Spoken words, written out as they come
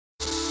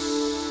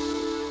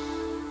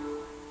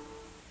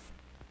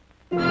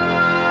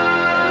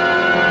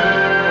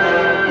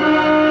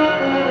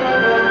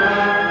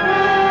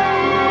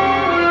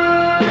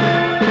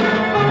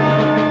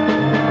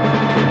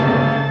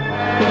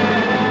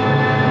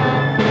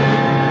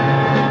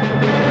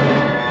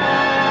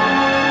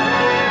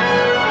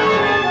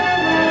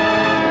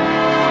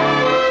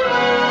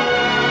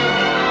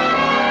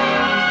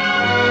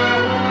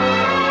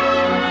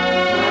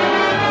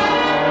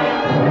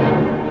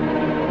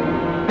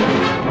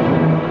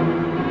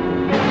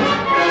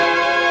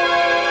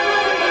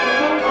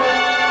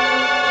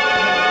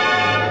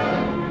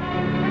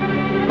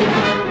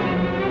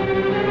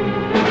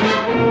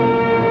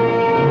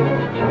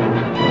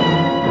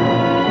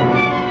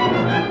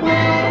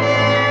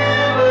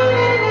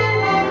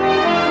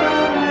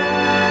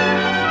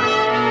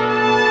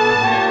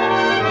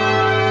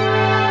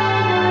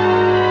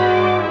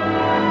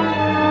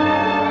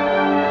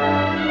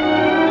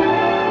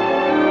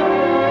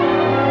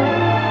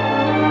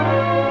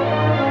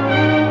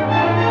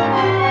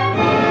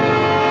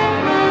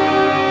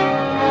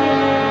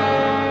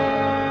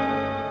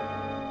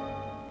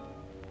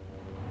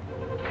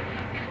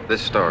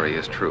this story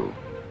is true,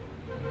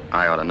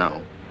 I ought to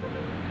know.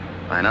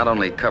 I not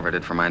only covered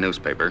it for my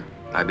newspaper,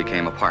 I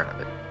became a part of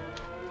it.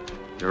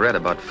 You read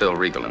about Phil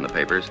Regal in the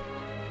papers.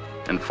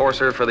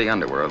 Enforcer for the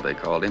underworld, they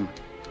called him.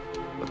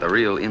 But the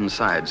real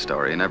inside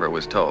story never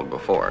was told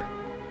before.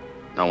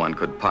 No one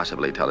could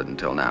possibly tell it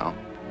until now,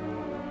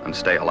 and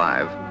stay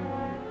alive.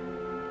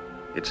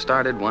 It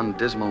started one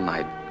dismal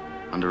night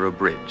under a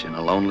bridge in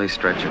a lonely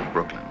stretch of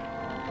Brooklyn.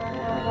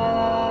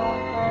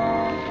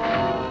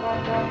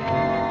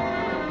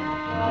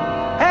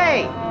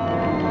 Hey!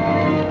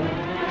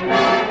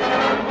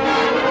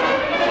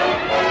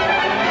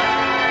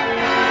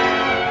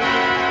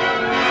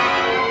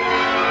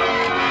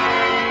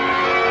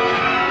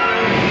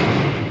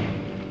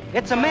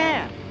 It's a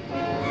man!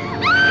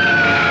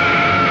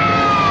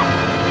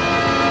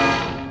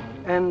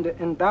 And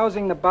in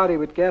dousing the body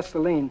with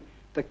gasoline,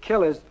 the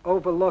killers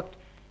overlooked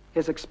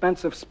his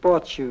expensive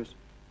sports shoes,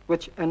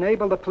 which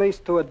enabled the police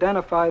to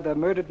identify the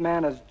murdered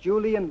man as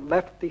Julian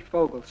Lefty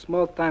Fogel,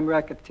 small-time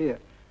racketeer,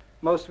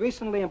 most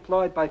recently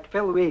employed by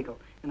Phil Regal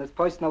in his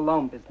personal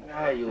loan business.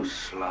 Ah, you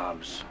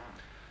slobs.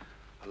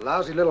 A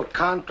lousy little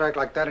contract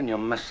like that and you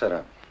mess it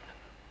up.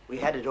 We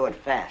had to do it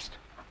fast.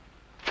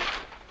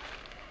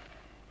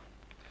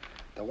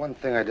 The one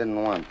thing I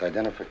didn't want,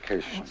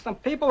 identification. Some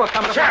people were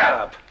coming... Shut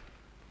up!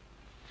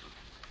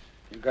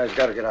 You guys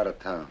got to get out of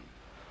town.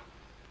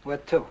 Where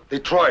to?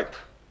 Detroit.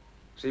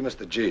 See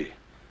Mr. G.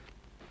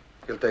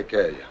 He'll take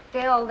care of you.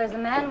 Phil, there's a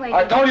man waiting.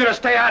 I told you to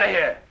stay out of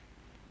here.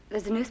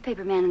 There's a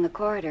newspaper man in the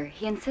corridor.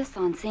 He insists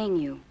on seeing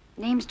you.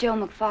 Name's Joe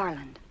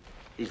McFarland.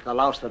 He's the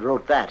louse that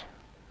wrote that.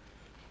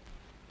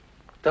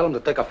 Tell him to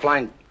take a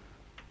flying...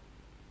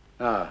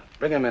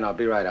 bring him in. I'll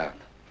be right out.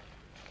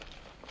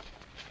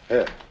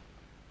 Here.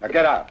 Now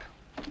get out.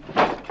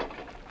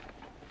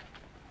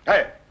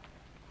 Hey!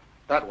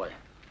 That way.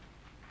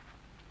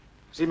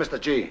 See Mr.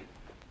 G.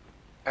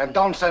 And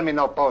don't send me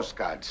no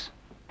postcards.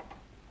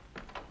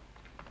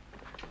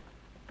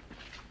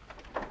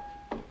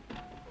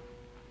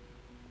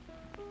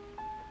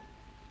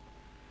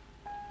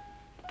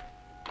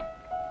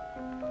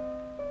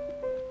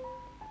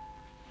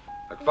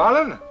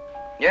 McFarland?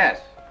 Yes,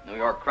 New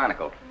York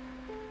Chronicle.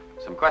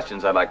 Some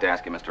questions I'd like to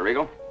ask you, Mr.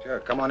 Regal. Sure,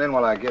 come on in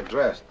while I get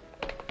dressed.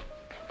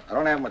 I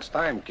don't have much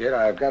time, kid.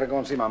 I've got to go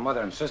and see my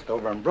mother and sister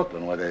over in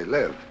Brooklyn where they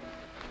live.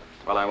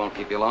 Well, I won't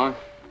keep you long.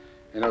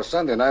 You know,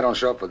 Sunday night I don't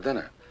show up for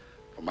dinner.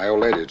 But my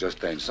old lady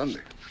just ain't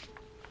Sunday.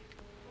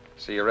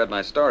 See, you read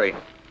my story.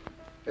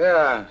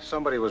 Yeah,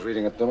 somebody was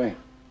reading it to me.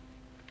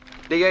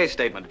 DA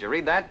statement. Did you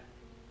read that?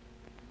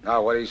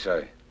 Now, what'd he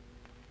say?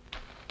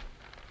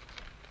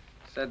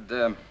 Said,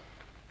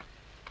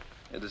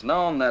 it is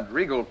known that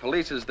Regal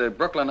polices the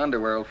Brooklyn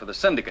underworld for the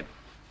syndicate.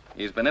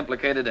 He's been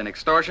implicated in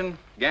extortion,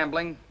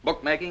 gambling,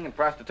 bookmaking, and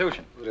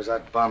prostitution. Who does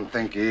that bum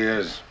think he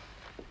is?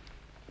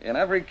 In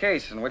every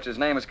case in which his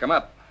name has come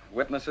up,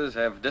 witnesses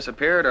have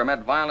disappeared or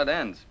met violent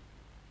ends.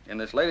 In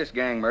this latest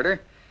gang murder,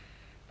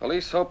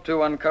 police hope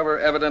to uncover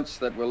evidence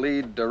that will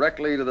lead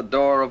directly to the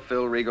door of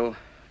Phil Regal,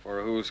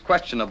 for whose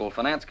questionable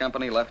finance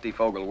company Lefty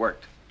Fogel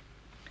worked.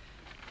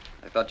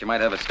 I thought you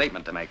might have a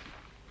statement to make.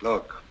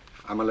 Look,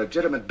 I'm a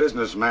legitimate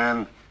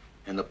businessman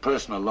in the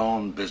personal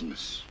loan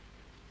business.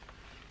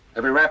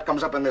 Every rap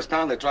comes up in this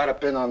town, they try to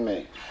pin on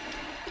me.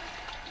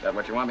 Is that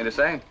what you want me to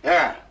say?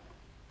 Yeah.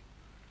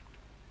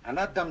 And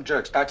that dumb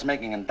jerk starts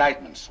making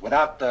indictments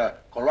without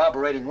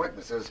corroborating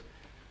witnesses.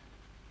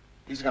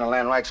 He's gonna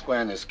land right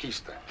square in this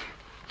keister.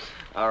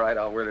 All right,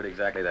 I'll word it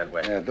exactly that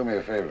way. Yeah, do me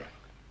a favor.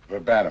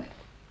 Verbatim.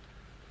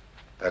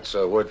 That's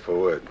word for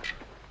word.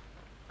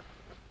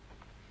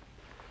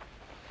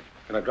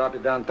 Can I drop you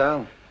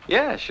downtown?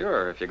 Yeah,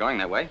 sure, if you're going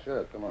that way.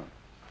 Sure, come on.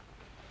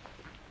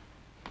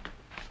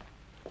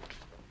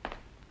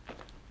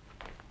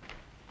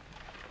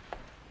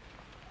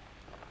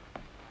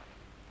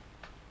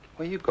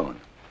 Where are you going?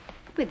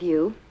 With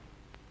you.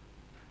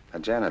 Now,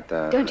 Janet,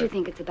 Don't you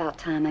think it's about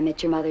time I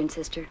met your mother and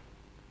sister? Do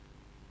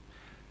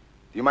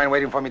you mind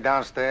waiting for me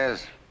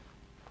downstairs?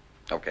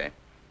 Okay.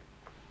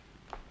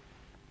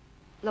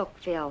 Look,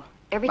 Phil,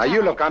 every Now, time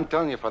you look, I'm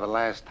telling you for the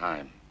last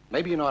time.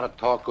 Maybe you know how to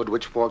talk good,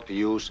 which fork to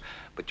use,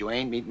 but you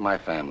ain't meeting my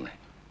family.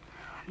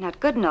 I'm not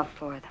good enough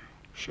for them.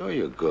 Sure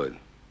you're good.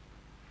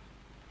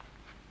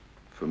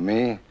 For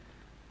me,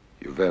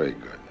 you're very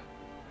good.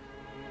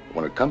 But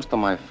when it comes to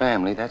my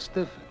family, that's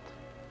different.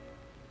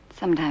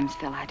 Sometimes,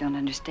 Phil, I don't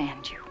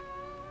understand you.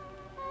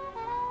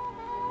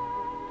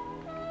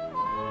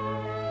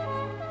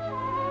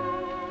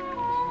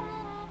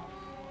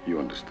 You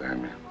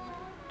understand me.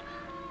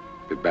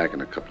 Be back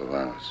in a couple of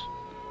hours.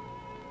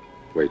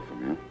 Wait for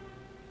me, huh?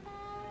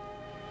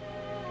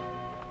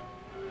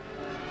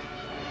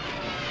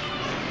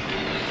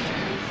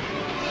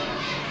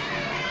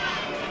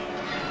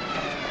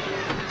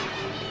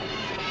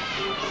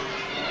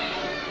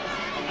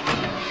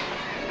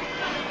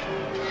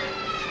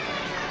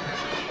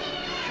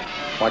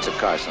 Watch the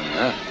car, Sonny,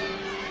 huh?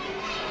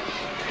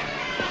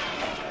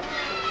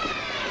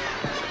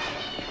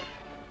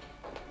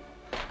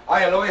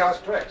 Hiya, Louie. How's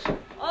tricks?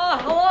 Oh, Oh,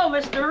 hello,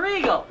 Mr.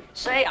 Regal.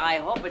 Say, I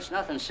hope it's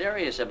nothing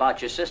serious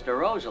about your sister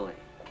Rosalie.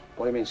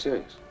 What do you mean,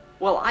 serious?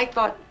 Well, I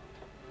thought...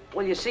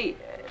 Well, you see,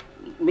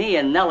 me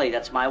and Nellie,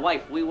 that's my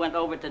wife, we went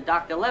over to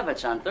Dr.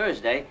 Levitt's on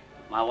Thursday.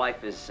 My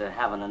wife is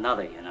having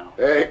another, you know.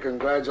 Hey,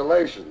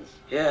 congratulations.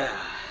 Yeah.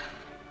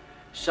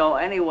 So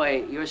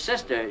anyway, your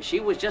sister, she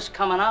was just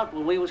coming out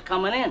when we was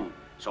coming in.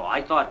 So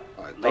I thought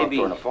I talked maybe...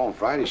 to her on the phone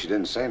Friday. She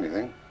didn't say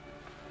anything.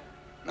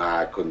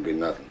 Nah, it couldn't be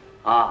nothing.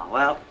 Ah,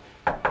 well,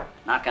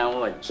 knock on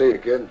wood. See you,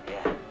 kid.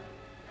 Yeah.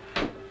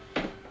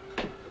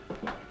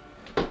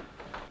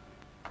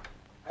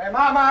 Hey,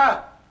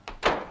 Mama!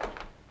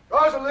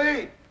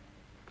 Rosalie!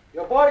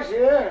 Your boy's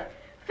here.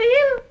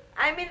 Phil,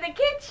 I'm in the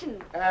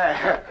kitchen.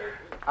 Hey,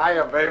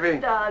 hiya, baby.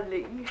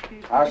 Darling.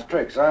 How's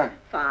tricks, huh?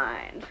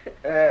 Fine.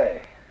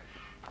 Hey.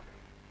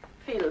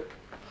 Phil,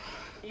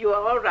 you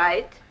are all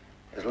right?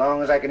 As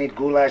long as I can eat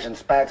goulash and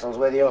spatzels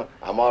with you,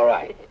 I'm all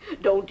right.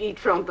 Don't eat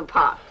from the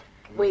pot.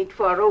 Wait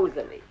for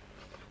Rosalie.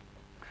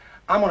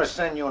 I'm gonna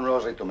send you and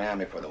Rosalie to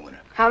Miami for the winter.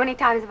 How many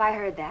times have I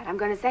heard that? I'm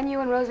going to send you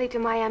and Rosalie to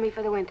Miami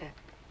for the winter.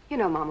 You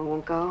know Mama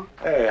won't go.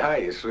 Hey,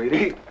 hiya,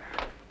 sweetie.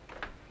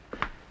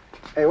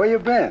 Hey, where you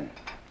been?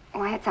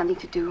 Oh, I had something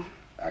to do.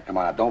 Come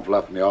on, don't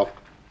fluff me off.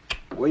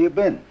 Where you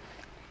been?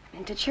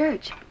 Been to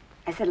church.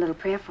 I said a little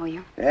prayer for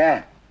you.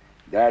 Yeah,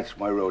 that's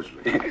my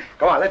Rosalie.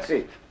 Come on, let's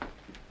eat.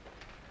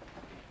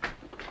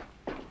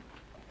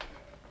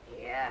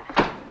 Yeah.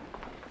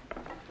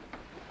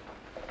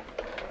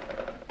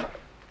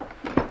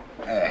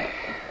 Hey.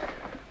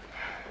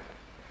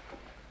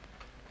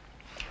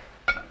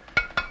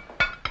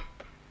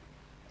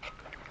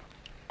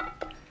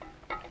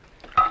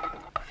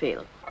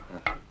 Phil.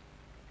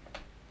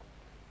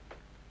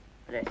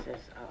 Bless us,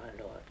 our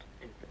Lord,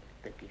 and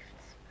the gifts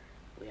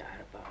we are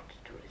about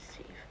to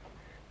receive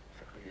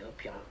from your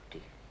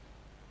bounty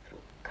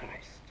through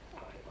Christ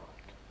our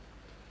Lord.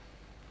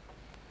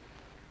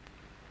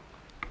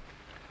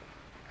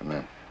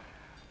 Amen.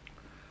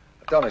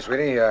 Tell me,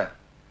 sweetie,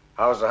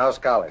 how's the house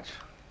college?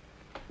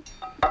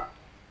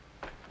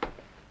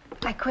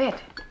 I quit.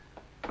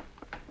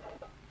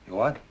 You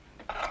what?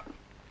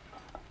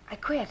 I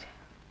quit.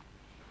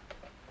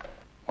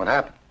 What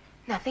happened?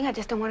 Nothing. I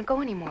just don't want to go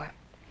anymore.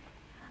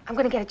 I'm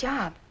going to get a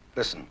job.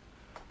 Listen,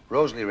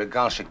 Rosalie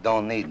Regalshik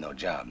don't need no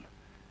job.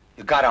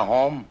 You got a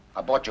home?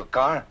 I bought your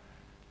car?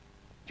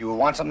 Do you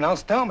want something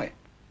else? Tell me.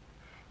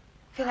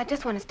 Phil, I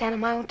just want to stand on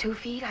my own 2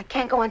 feet. I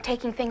can't go on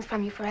taking things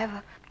from you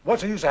forever.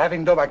 What's the use of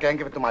having dough if I can't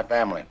give it to my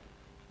family?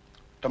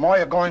 Tomorrow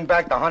you're going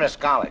back to Hunter's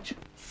College.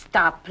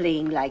 Stop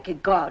playing like a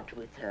god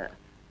with her.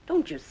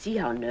 Don't you see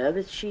how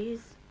nervous she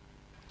is?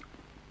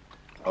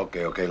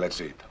 Okay,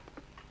 let's eat.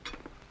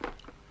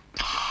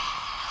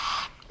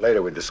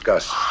 Later we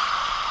discuss.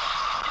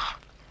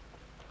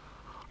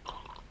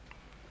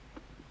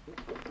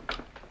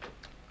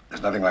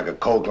 There's nothing like a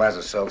cold glass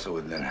of seltzer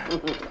with dinner.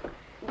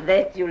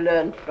 That you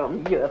learned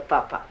from your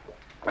papa.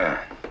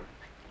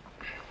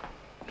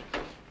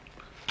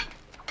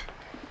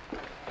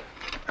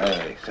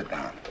 Hey, sit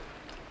down.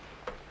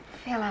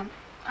 Phil,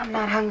 I'm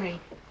not hungry.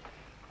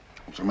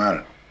 What's the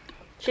matter?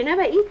 She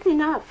never eats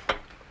enough.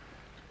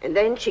 And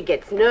then she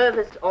gets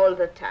nervous all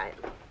the time.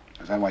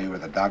 Is that why you were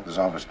at the doctor's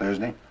office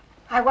Thursday?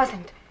 I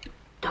wasn't.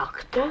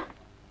 Doctor?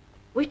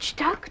 Which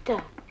doctor?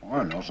 Oh, I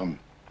don't know,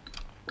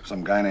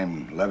 some guy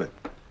named Levitt.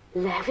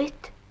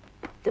 Levitt?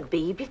 The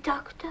baby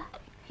doctor?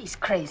 He's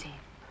crazy.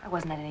 I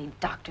wasn't at any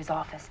doctor's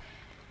office.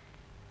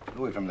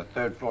 Louis from the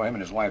 3rd floor, him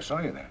and his wife saw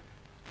you there.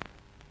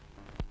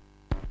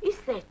 Is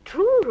that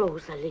true,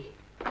 Rosalie?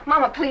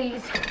 Mama,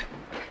 please.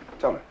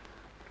 Tell her.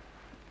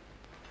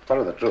 Tell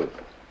her the truth.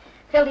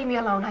 Phil, leave me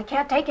alone. I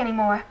can't take any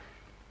more.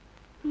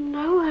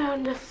 Now I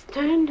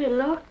understand a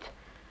lot.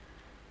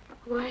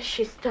 Why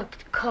she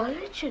stopped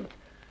college and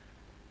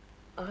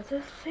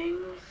other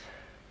things.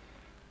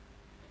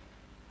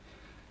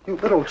 You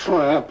little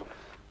tramp.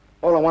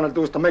 All I want to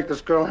do is to make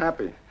this girl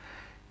happy.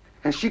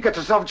 And she gets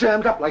herself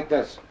jammed up like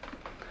this.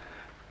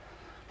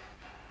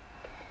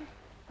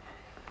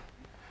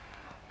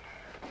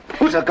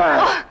 Who's the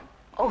guy?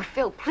 Oh,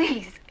 Phil,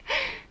 please.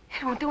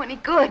 It won't do any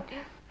good.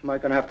 Am I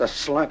going to have to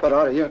slap it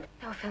out of you?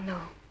 No, Phil, no.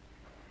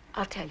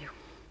 I'll tell you.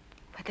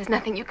 But there's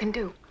nothing you can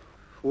do.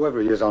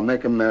 Whoever he is, I'll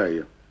make him marry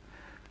you.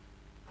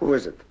 Who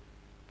is it?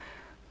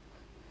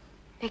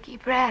 Nicky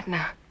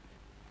Bradner.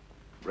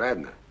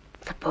 Bradner.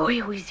 The boy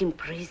who is in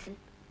prison?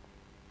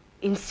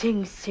 In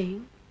Sing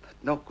Sing?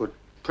 No good,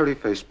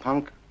 pretty-faced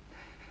punk.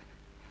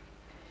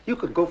 You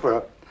could go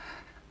for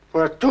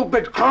a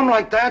 2-bit crumb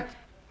like that?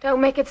 Don't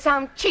make it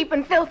sound cheap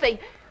and filthy.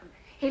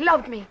 He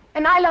loved me,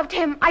 and I loved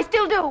him. I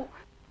still do.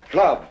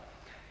 Love.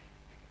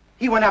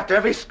 He went after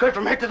every skirt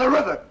from here to the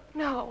river.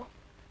 No.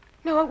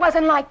 No, it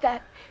wasn't like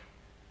that.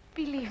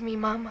 Believe me,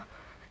 Mama.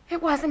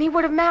 It wasn't. He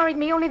would have married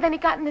me, only then he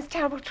got in this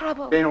terrible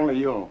trouble. It ain't only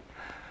you.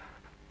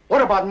 What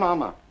about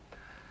Mama?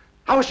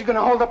 How is she going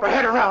to hold up her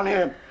head around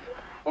him?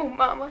 Oh,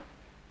 Mama.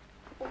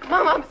 Oh,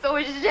 Mama, I'm so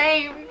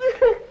ashamed.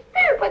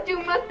 But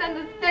you must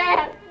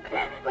understand.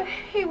 But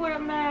he would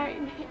have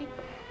married me.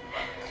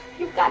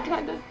 You've got to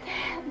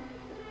understand.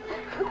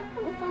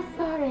 I'm so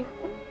sorry.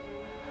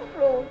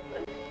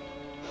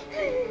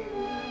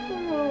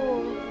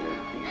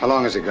 How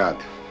long has he got?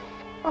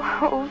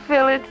 Oh,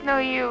 Phil, it's no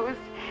use.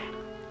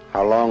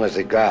 How long has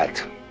he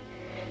got?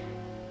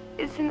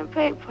 It's in the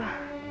paper.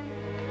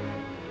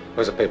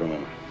 Where's the paper,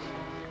 Mama?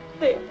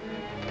 There.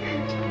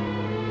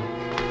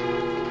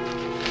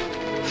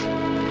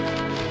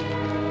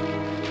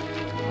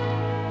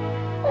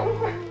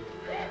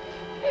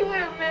 He would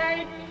have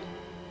married me.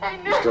 I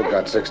know. Still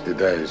got 60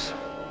 days.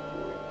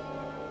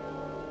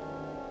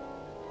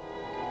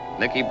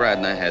 Nicky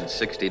Bradna had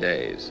 60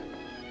 days.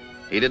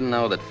 He didn't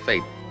know that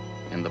fate,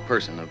 in the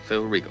person of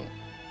Phil Regal,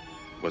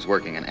 was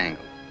working an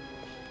angle.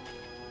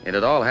 It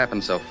had all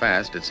happened so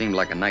fast, it seemed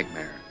like a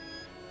nightmare.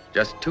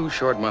 Just 2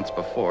 short months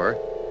before,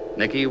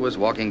 Nicky was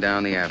walking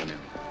down the avenue.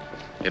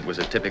 It was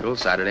a typical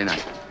Saturday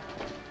night.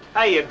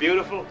 Hiya,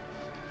 beautiful.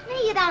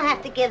 Hey, you don't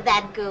have to give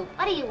that goop.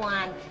 What do you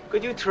want?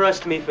 Could you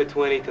trust me for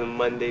 20 till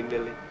Monday,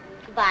 Millie?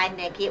 Goodbye,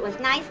 Nicky. It was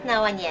nice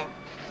knowing you.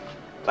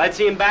 Glad to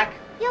see him back.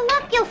 You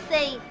look, you'll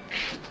see.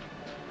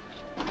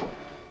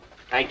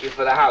 Thank you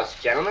for the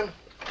house, gentlemen.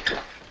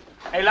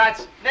 Hey,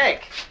 lads.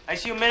 Nick. I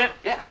see you a minute.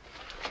 Yeah.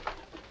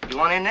 You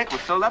want in, Nick? We're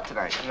filled up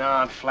tonight. No,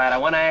 I'm flat. I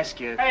want to ask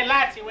you. Hey,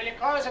 Latsy, will you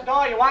close the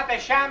door? You want the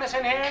shamus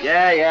in here?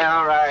 Yeah,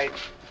 all right.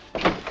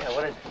 Yeah,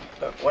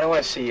 what I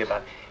want to see you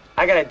about.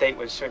 I got a date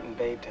with a certain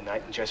babe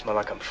tonight, and just my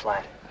luck, I'm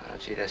flat. Oh,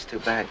 gee, that's too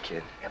bad,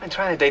 kid. I've been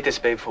trying to date this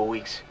babe for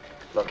weeks.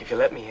 Look, if you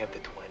let me have the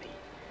 20.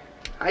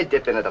 I'd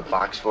dip into the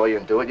box for you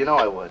and do it. You know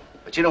I would.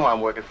 But you know who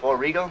I'm working for,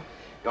 Regal?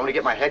 You want me to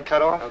get my head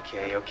cut off?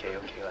 Okay,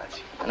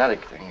 Latsy. Another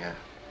thing,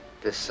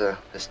 this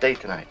date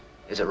tonight.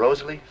 Is it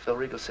Rosalie, Phil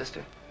Regal's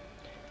sister?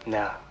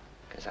 No.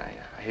 Because I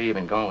hear you've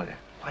been going with her.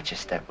 Watch your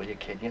step, will you,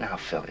 kid? You know how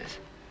Phil is.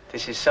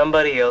 This is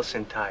somebody else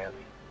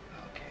entirely.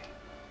 Okay.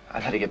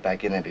 I'd better get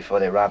back in there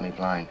before they rob me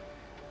blind.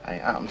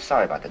 I'm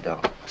sorry about the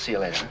dough. See you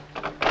later,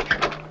 huh?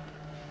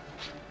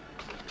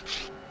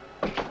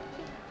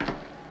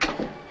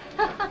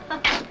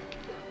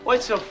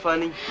 What's so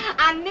funny?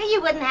 I knew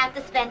you wouldn't have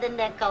to spend a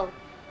nickel.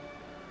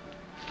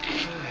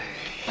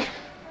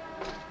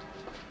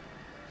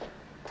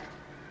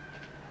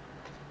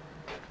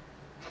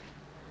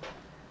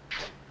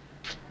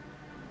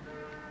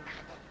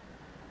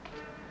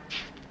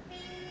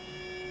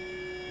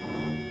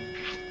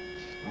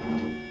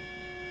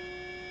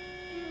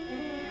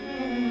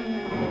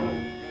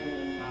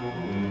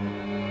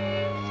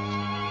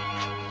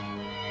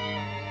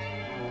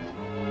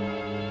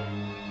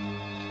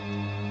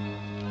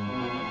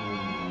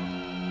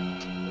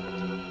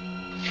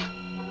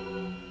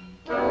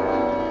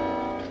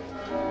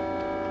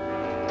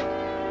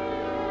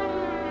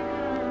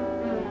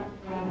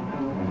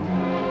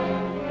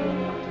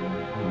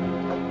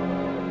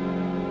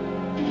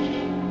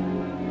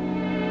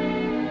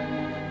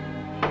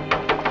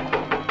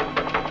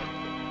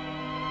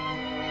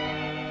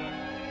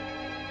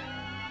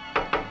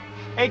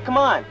 Hey, come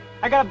on.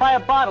 I gotta buy a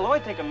bottle. It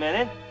won't take a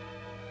minute.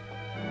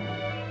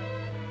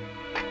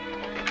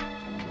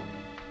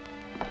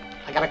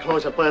 I gotta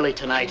close up early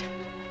tonight.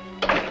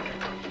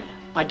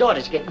 My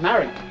daughter's getting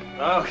married.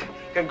 Oh,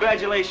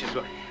 congratulations.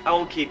 Well, I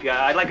won't keep you.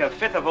 I'd like a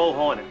 5th of Old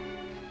Hornet.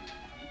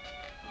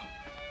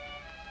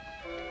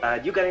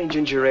 You got any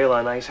ginger ale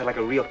on ice? I'd like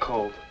a real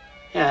cold.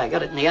 Yeah, I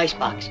got it in the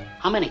icebox.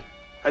 How many?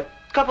 A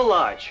couple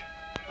large.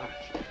 All right.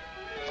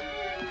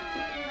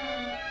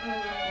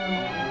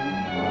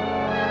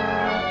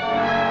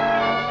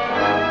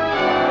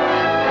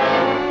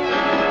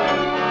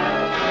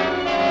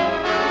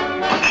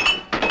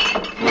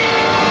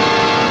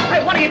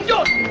 Hey, what are you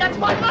doing? That's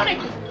my money!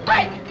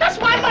 Hey, that's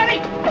my money!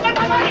 I got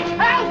my money!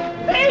 Help!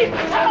 Please!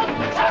 Help!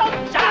 Help!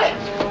 Help!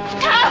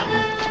 Help!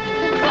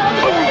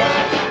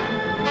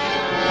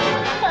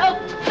 Help!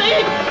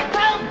 Please!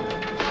 Help!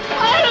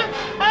 Help!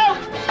 Help!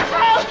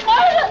 Help!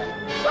 Help!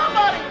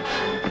 Somebody!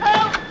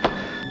 Help!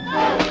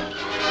 Help!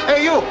 Hey,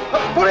 you!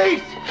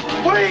 Police!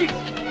 Police!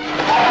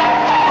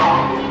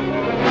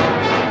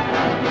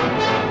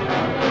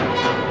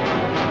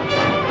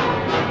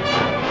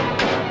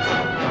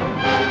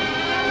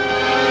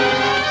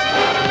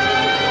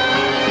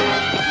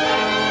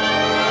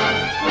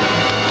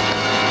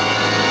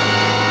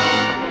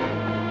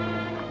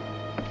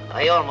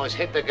 I almost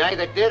hit the guy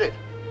that did it.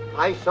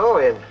 I saw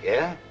him.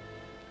 Yeah?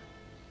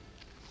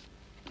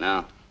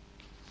 No.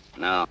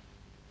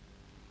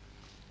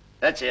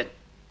 That's it.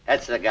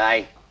 That's the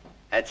guy.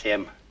 That's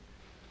him.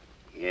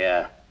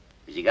 Yeah.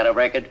 Has he got a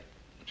record?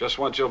 Just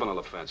one juvenile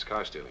offense,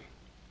 car stealing.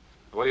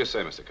 What do you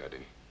say, Mr.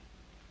 Cardini?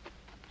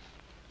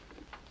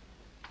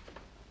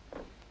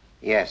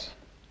 Yes.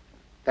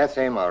 That's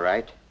him, all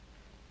right.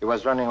 He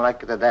was running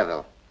like the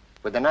devil,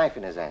 with a knife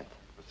in his hand.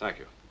 Thank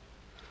you.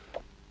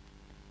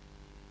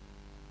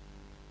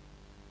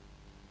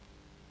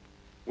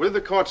 With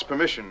the court's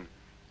permission,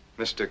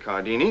 Mr.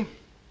 Cardini,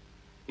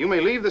 you may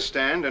leave the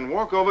stand and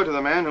walk over to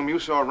the man whom you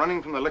saw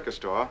running from the liquor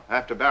store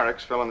after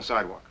Barracks fell on the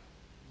sidewalk.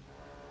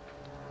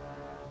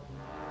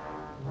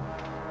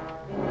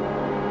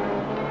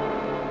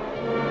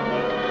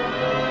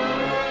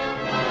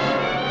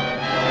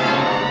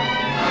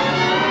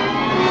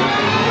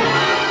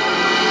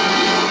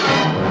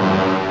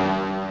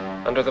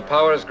 Under the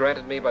powers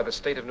granted me by the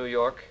state of New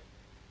York,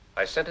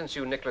 I sentence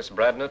you, Nicholas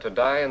Bradner, to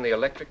die in the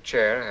electric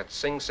chair at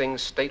Sing Sing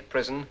State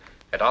Prison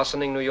at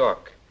Ossining, New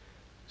York,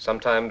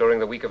 sometime during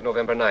the week of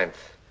November 9th.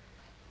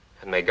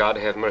 And may God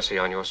have mercy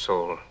on your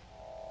soul.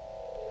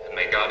 And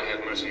may God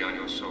have mercy on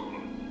your soul.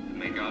 And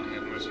may God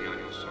have mercy on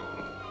your soul.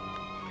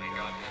 May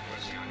God have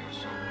mercy on your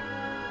soul.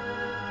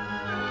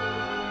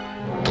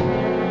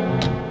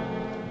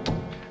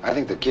 I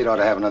think the kid ought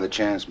to have another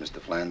chance, Mr.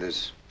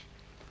 Flanders.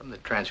 From the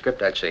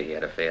transcript, I'd say he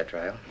had a fair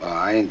trial. Well,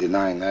 I ain't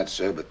denying that,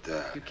 sir, but,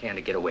 You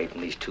can't get away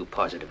from these two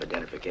positive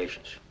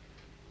identifications.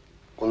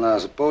 Well, now,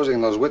 supposing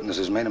those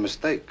witnesses made a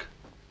mistake.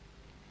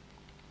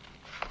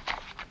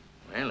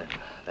 Well, in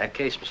that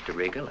case, Mr.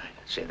 Regal, I'd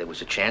say there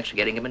was a chance of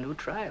getting him a new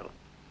trial.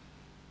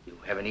 You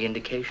have any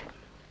indication?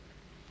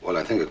 Well,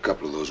 I think a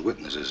couple of those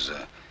witnesses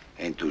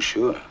ain't too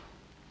sure.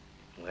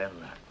 Well,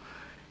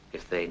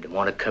 if they'd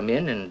want to come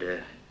in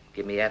and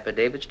give me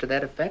affidavits to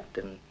that effect,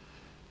 then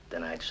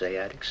I'd say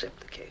I'd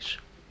accept the case.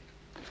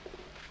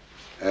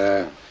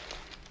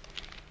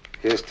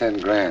 Here's 10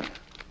 grand.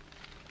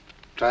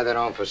 Try that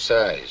on for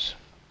size.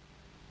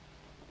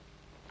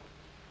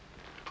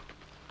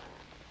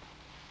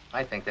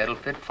 I think that'll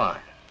fit fine.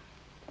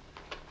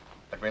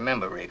 But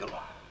remember, Regal,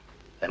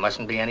 there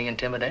mustn't be any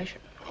intimidation.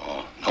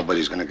 Oh,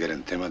 nobody's gonna get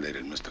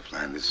intimidated, Mr.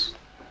 Flanders.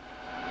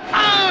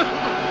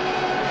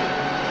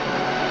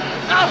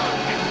 Oh,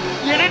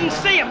 you didn't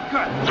see him,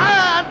 Kurt.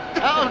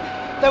 Don't.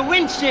 The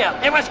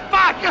windshield. It was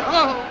sparking.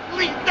 Oh,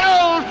 please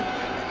don't.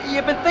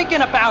 You've been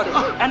thinking about it,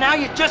 and now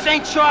you just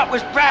ain't sure it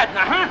was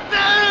Bradner, huh?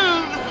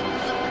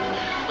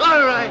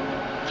 All right.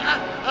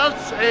 I'll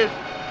say it.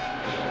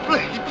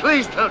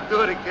 Please don't do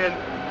it again.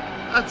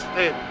 I'll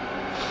say it.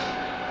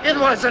 It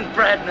wasn't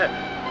Bradner.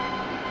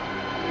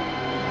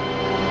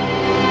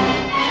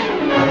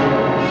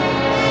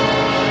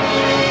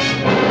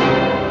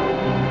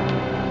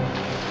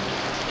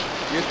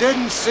 You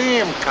didn't see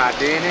him,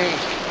 Cardini.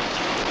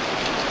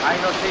 I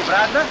don't see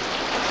Bradner.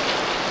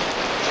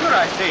 Sure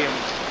I see him.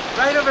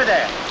 Right over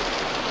there.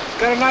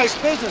 Got a nice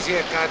business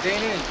here,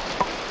 Cardini.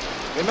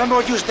 Remember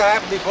what used to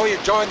happen before you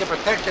joined the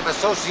Protective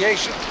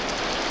Association?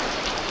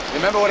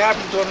 Remember what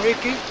happened to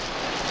Enrique?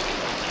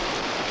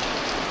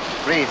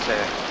 Please,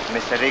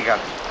 Mr. Regal.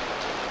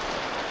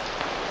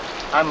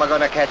 I'm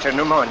gonna catch a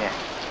pneumonia.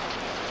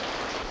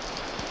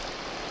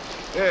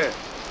 Here,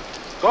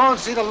 go and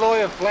see the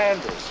lawyer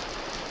Flanders.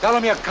 Tell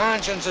him your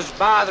conscience is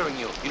bothering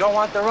you. You don't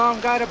want the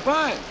wrong guy to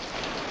bind.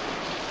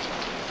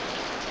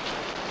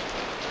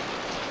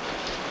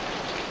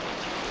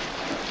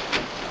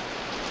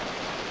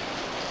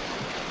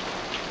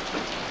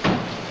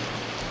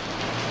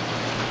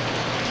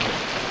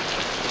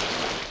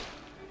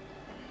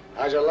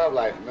 How's your love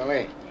life,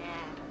 Millie?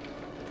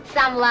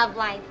 Some love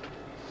life.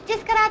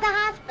 Just got out of the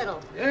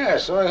hospital. Yeah,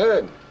 so I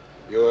heard.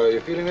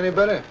 You feeling any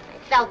better?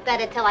 Felt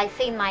better till I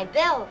seen my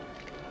bill.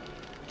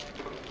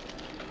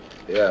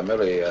 Yeah,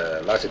 Millie,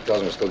 Lassie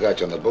tells me we still got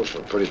you on the books for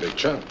a pretty big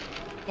chunk.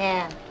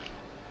 Yeah.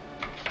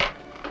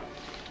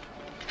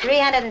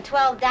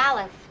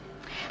 $312.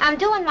 I'm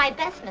doing my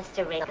best,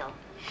 Mr. Regal.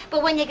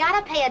 But when you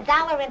gotta pay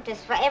 $1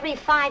 interest for every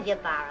 5 you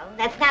borrow,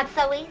 that's not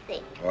so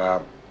easy.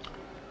 Well,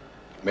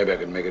 maybe I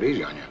could make it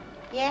easy on you.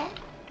 Yeah?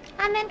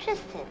 I'm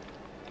interested.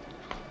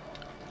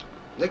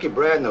 Nicky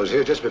Bradner was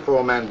here just before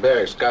old man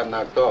Barracks got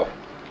knocked off.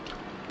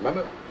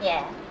 Remember?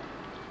 Yeah.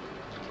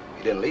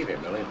 He didn't leave here,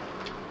 Millie.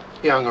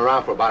 He hung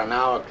around for about an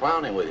hour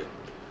clowning with you.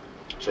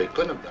 So he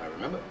couldn't have done it,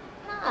 remember?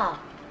 No.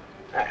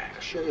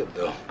 Sure you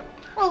do.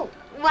 Well,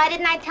 why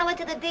didn't I tell it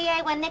to the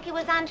DA when Nicky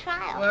was on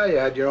trial? Well, you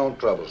had your own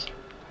troubles.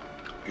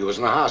 You was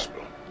in the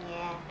hospital.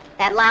 Yeah,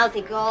 that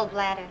lousy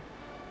gallbladder.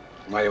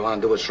 Now you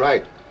want to do what's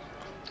right.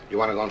 You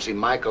want to go and see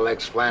Michael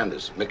X.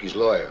 Flanders, Mickey's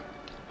lawyer,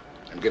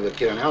 and give the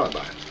kid an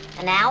alibi.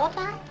 An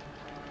alibi?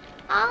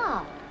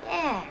 Oh,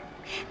 yeah.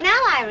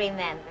 Now I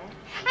remember.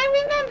 I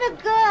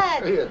remember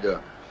good. Here you do.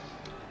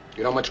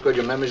 You know how much good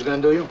your memory's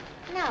gonna do you?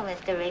 No,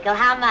 Mr. Regal,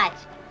 how much?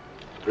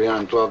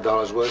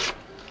 $312 worth.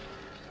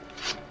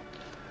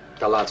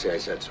 Tell Lotzie I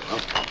said so, huh?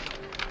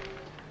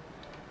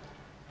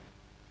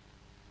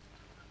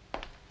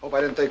 Hope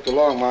I didn't take too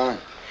long, Ma.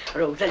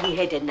 Rosalie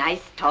had a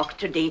nice talk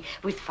today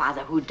with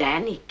Father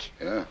Hudanik.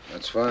 Yeah,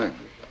 that's fine.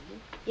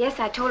 Yes,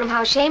 I told him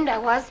how ashamed I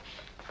was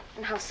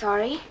and how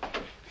sorry,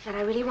 that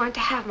I really wanted to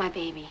have my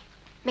baby,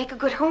 make a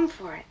good home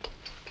for it.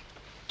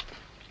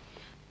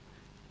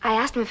 I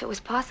asked him if it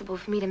was possible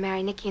for me to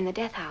marry Nicky in the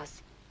death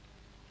house.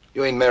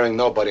 You ain't marrying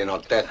nobody in no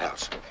death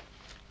house.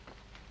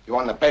 You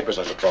want in the papers,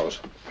 I suppose.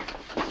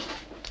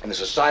 In the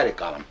society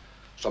column,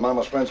 so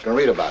Mama's friends can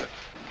read about it.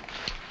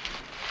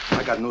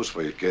 I got news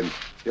for you, kid.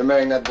 You're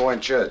marrying that boy in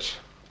church.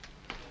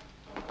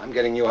 I'm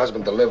getting you a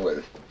husband to live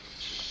with,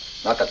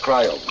 not to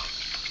cry over.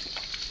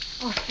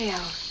 Oh, Phil,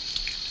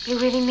 you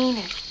really mean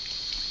it?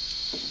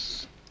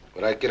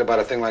 Would I kid about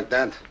a thing like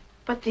that?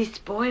 But this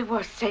boy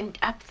was sent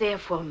up there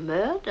for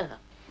murder.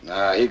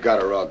 Nah, he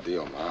got a raw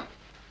deal, Ma.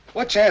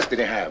 What chance did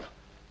he have?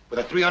 With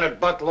a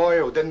 $300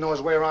 lawyer who didn't know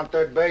his way around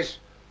third base?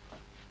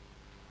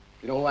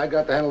 You know who I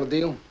got to handle the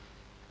deal?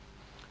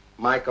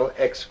 Michael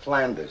X.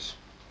 Flanders.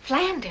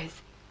 Flanders.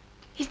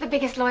 He's the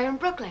biggest lawyer in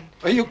Brooklyn.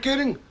 Are you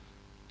kidding?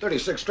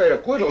 36 straight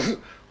acquittals.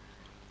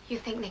 You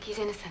think Nicky's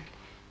innocent?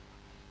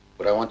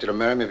 Would I want you to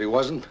marry him if he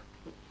wasn't?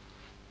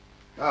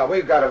 Ah,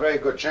 we've got a very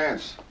good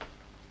chance.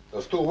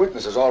 Those two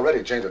witnesses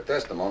already changed their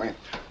testimony.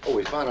 Oh,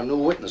 we found a new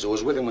witness who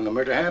was with him when the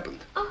murder happened.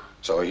 Oh.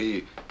 So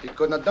he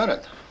couldn't have done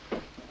it.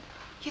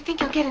 You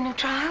think he'll get a new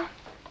trial?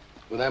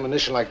 With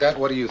ammunition like that,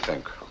 what do you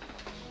think?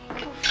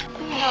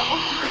 No.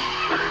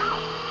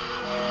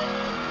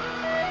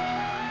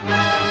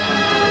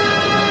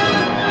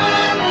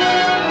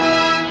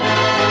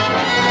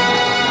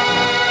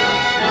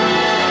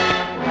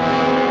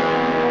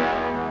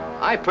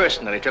 I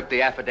personally took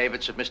the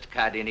affidavits of Mr.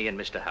 Cardini and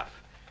Mr. Huff.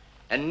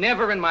 And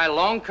never in my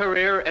long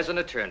career as an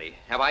attorney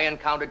have I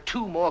encountered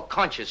two more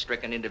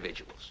conscience-stricken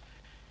individuals.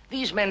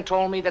 These men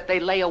told me that they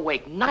lay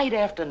awake night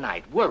after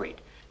night,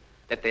 worried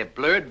that their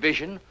blurred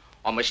vision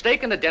or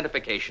mistaken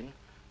identification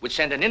would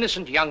send an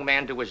innocent young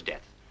man to his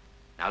death.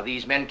 Now,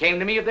 these men came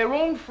to me of their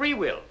own free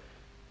will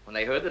when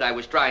they heard that I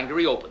was trying to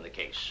reopen the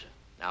case.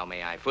 Now,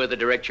 may I further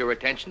direct your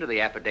attention to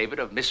the affidavit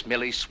of Miss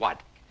Millie Swadek.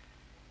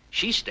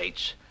 She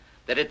states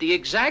that at the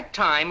exact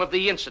time of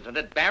the incident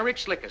at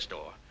Barrick's liquor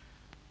store,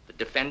 the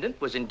defendant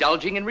was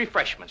indulging in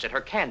refreshments at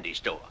her candy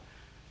store,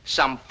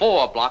 some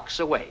 4 blocks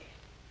away,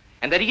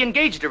 and that he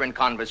engaged her in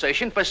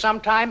conversation for some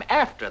time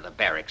after the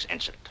Barrick's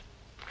incident.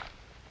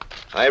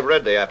 I've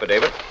read the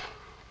affidavit.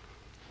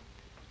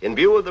 In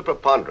view of the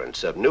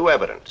preponderance of new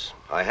evidence,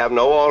 I have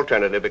no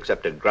alternative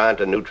except to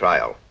grant a new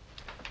trial.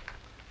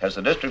 Has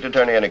the district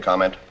attorney any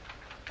comment?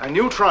 A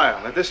new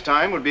trial at this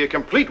time would be a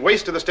complete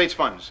waste of the state's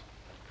funds.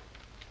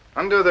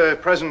 Under the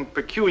present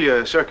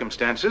peculiar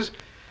circumstances,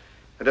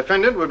 the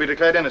defendant would be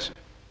declared innocent.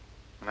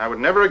 And I would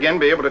never again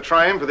be able to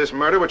try him for this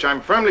murder, which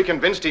I'm firmly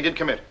convinced he did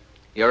commit.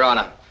 Your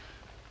Honor,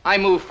 I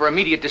move for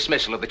immediate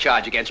dismissal of the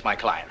charge against my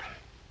client.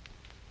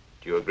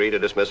 Do you agree to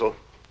dismissal?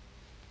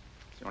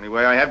 It's the only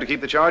way I have to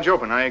keep the charge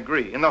open, I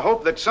agree, in the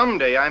hope that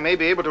someday I may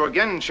be able to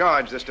again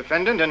charge this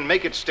defendant and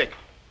make it stick.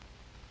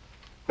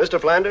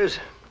 Mr. Flanders,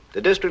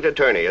 the district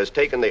attorney has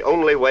taken the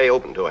only way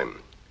open to him.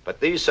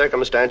 But these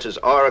circumstances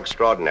are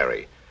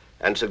extraordinary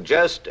and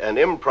suggest an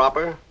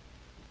improper,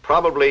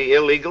 probably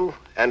illegal,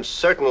 and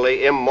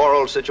certainly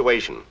immoral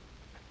situation.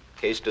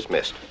 Case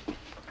dismissed.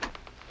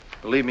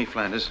 Believe me,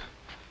 Flanders,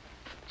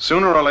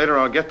 sooner or later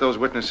I'll get those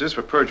witnesses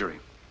for perjury.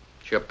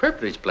 It's your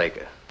privilege,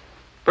 Blaker.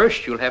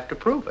 First, you'll have to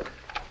prove it.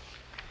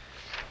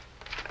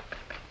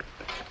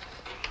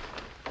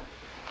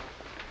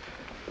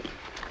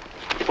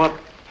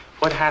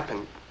 What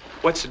happened?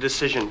 What's the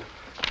decision?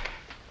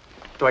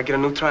 Do I get a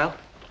new trial?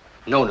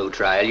 No new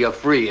trial. You're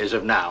free as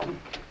of now.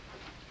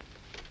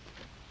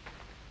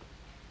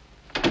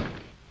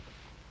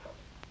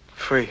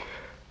 Free.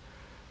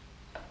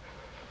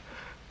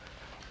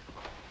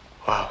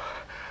 Wow.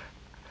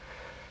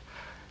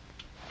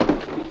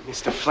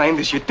 Mr.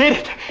 Flanders, you did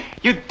it!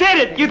 You did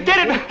it! You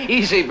did it!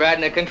 Easy,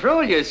 Bradner.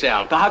 Control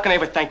yourself. Now, how can I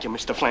ever thank you,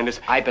 Mr. Flanders?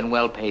 I've been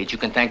well paid. You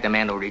can thank the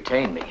man who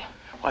retained me.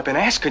 Well, I've been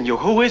asking you.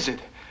 Who is it?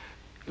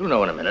 You'll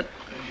know in a minute.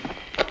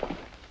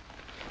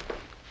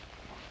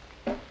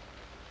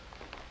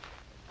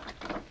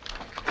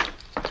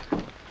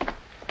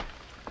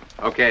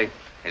 Okay,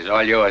 it's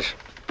all yours.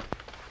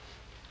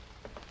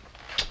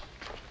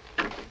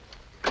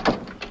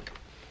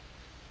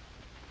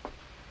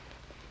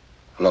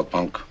 Hello,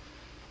 punk.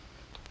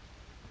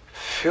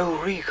 Phil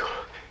Regal.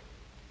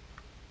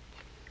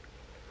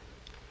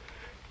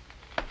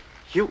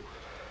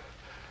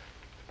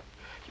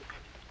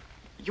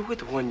 You were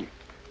the one you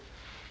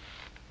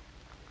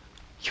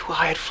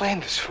hired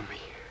Flanders for me.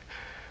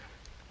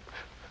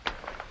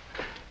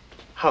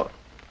 How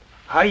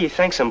do you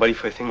thank somebody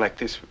for a thing like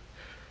this?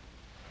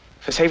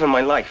 For saving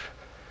my life?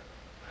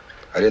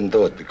 I didn't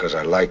do it because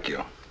I like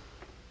you.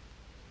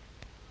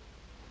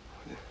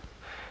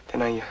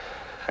 Then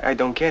I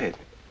don't get it.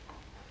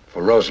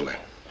 For Rosalie.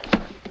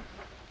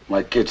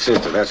 My kid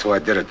sister, that's who I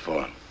did it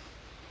for.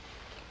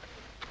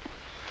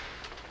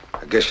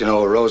 I guess you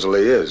know who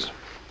Rosalie is.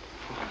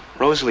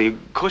 Rosalie,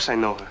 of course I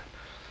know her.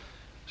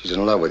 She's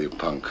in love with you,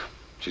 punk.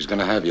 She's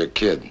gonna have your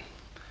kid.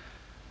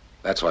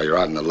 That's why you're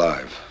out and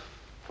alive.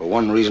 For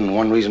one reason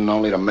only,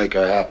 to make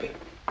her happy.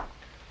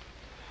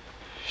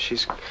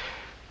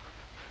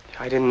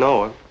 I didn't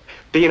know her.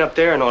 Being up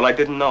there and all, I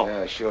didn't know.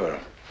 Yeah, sure.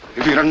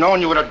 If you'd have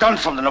known, you would have done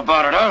something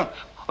about it, huh?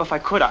 Oh, if I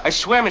could, I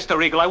swear, Mr.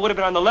 Regal, I would have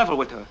been on the level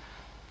with her.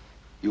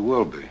 You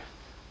will be.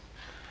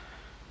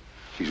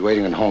 She's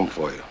waiting at home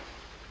for you.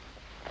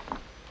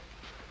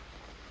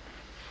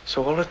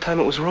 So all the time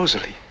it was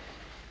Rosalie?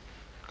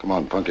 Come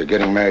on, punk, you're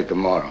getting married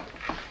tomorrow.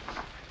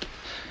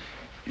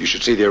 You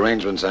should see the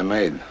arrangements I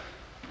made.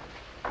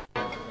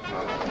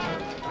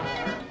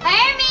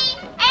 Hermie!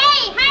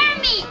 Hey,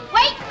 Hermie!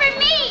 Wait for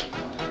me!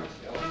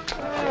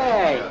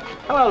 Hey,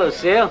 hello,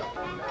 Lucille.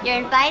 You're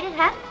invited,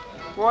 huh?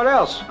 What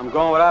else? I'm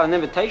going without an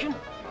invitation?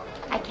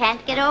 I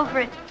can't get over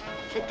it.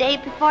 The day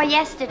before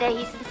yesterday,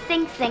 he's the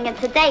sing-sing, and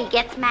today he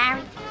gets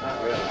married.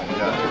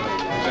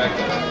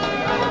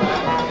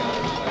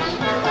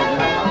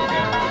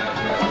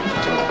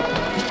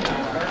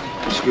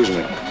 excuse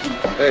me.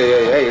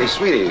 Hey,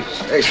 sweetie.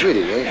 Hey,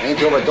 sweetie, ain't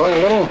you overdoing a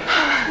little?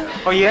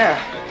 Oh,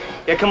 yeah.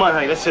 Yeah, come on,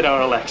 honey. Let's sit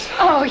down and relax.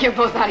 Oh, you're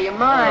both out of your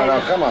mind.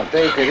 No, come on,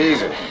 take it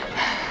easy.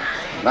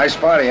 Nice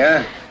party,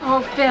 huh?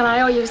 Oh, Phil,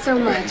 I owe you so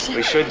much.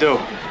 We sure do.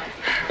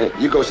 Hey,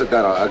 you go sit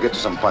down. I'll get you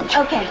some punch.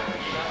 Okay.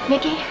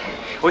 Mickey?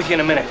 With you in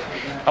a minute.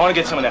 I want to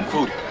get some of that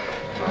food.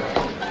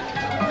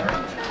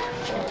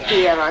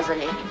 Here,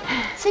 Rosalie.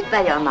 Sit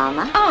by your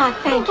mama. Oh,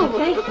 thank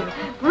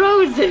you.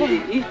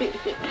 Rosalie.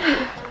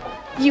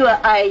 Your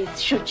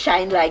eyes should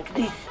shine like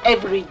this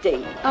every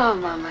day. Oh,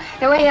 Mama,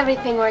 the way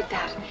everything worked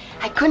out,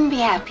 I couldn't be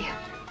happier.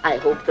 I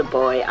hope the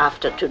boy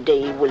after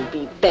today will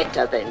be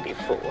better than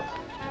before.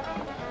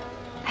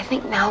 I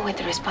think now with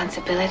the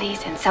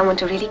responsibilities and someone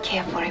to really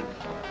care for him,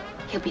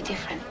 he'll be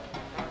different.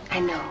 I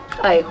know.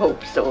 I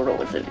hope so,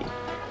 Rosalie.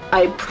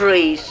 I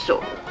pray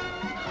so.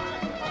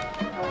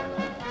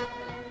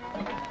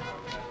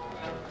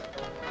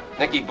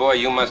 Nicky, boy,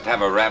 you must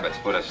have a rabbit's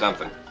foot or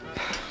something.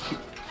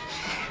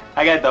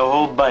 I got the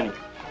whole bunny.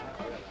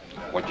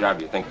 What job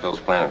do you think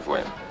Phil's planning for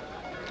you?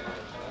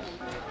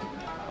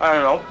 I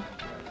don't know.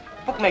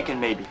 Bookmaking,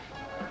 maybe.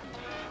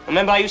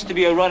 Remember, I used to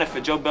be a runner for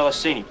Joe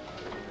Bellassini.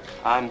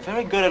 I'm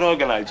very good at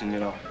organizing,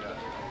 you know.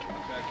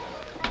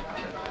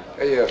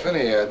 Hey,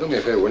 Finney, do me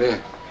a favor, will you?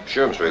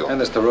 Sure, Mr. Riegel. Hand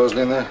this to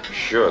Rosalie in there.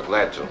 Sure,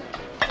 glad to.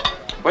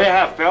 What do you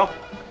have, Phil?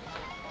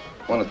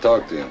 Want to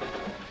talk to you.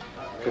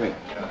 Come here.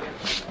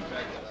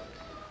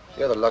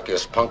 You're the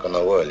luckiest punk in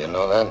the world, you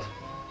know that?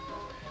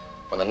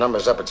 When the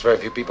number's up, it's very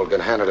few people get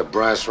handed a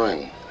brass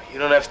ring. You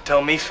don't have to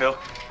tell me, Phil.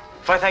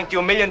 If I thanked you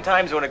a million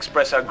times, I would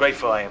express how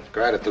grateful I am.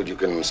 Gratitude you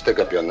can stick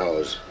up your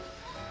nose.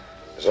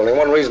 There's only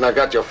one reason I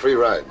got your free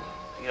ride.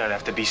 You don't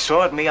have to be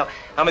sore at me. I'm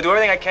gonna do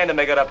everything I can to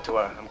make it up to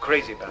her. I'm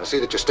crazy about I'll it. see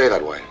that you stay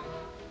that way.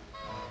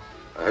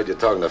 I heard you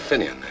talking to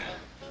Finney in there.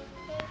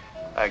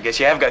 I guess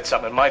you have got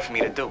something in mind for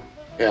me to do.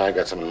 Yeah, I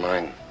got something in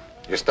mind.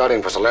 You're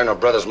starting for Salerno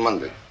Brothers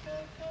Monday.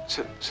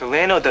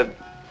 Salerno, the...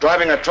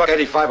 Driving a truck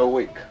 85 a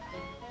week.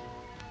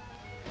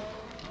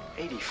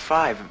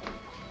 85?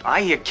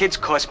 I hear kids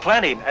cost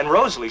plenty, and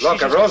Rosalie, Look,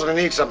 she's if Rosalie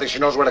needs something, she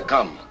knows where to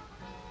come.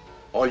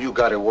 All you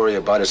got to worry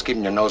about is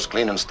keeping your nose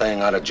clean and staying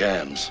out of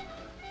jams.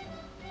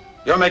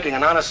 You're making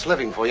an honest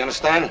living for you,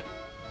 understand?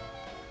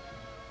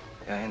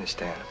 Yeah, I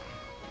understand.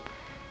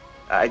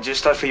 I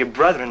just thought for your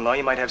brother-in-law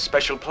you might have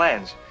special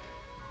plans.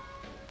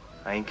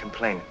 I ain't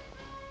complaining.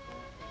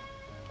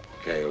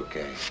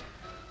 Okay.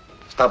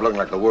 Stop looking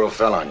like the world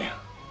fell on you.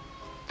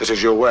 This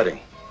is your wedding.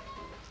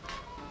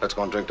 Let's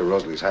go and drink to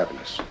Rosalie's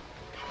happiness.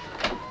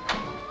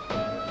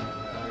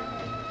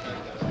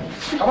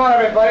 Come on,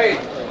 everybody.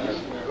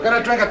 We're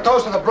gonna drink a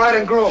toast to the bride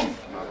and groom.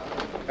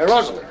 Hey,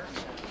 Rosalie.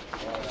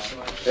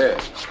 Here.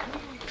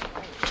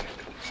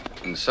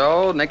 And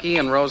so, Nicky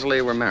and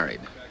Rosalie were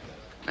married.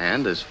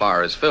 And as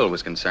far as Phil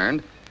was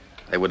concerned,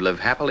 they would live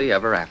happily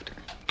ever after.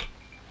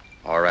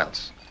 Or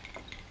else.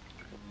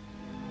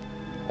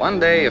 One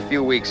day, a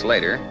few weeks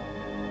later,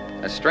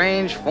 a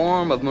strange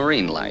form of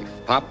marine life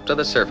popped to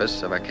the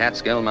surface of a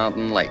Catskill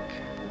Mountain lake.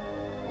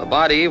 The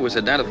body was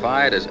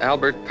identified as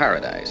Albert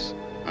Paradise,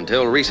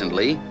 until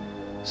recently,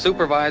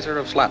 supervisor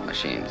of slot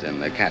machines in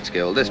the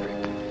Catskill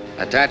district.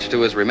 Attached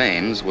to his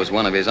remains was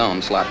one of his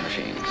own slot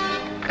machines,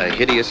 a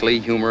hideously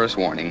humorous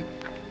warning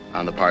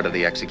on the part of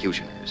the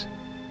executioners.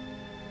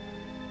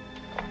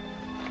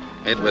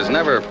 It was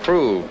never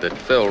proved that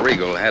Phil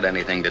Riegel had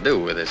anything to do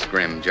with this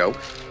grim joke.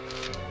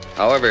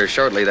 However,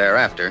 shortly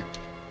thereafter,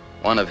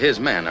 one of his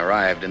men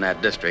arrived in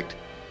that district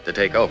to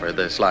take over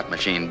the slot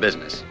machine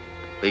business.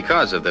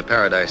 Because of the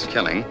Paradise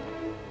killing,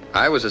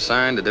 I was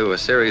assigned to do a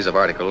series of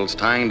articles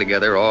tying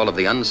together all of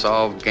the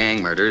unsolved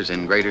gang murders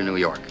in greater New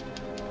York.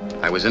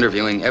 I was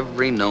interviewing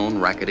every known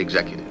racket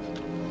executive.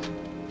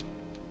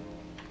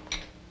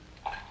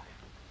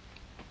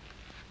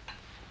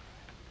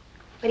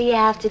 What do you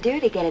have to do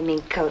to get a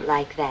mink coat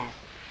like that?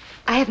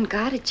 I haven't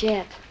got it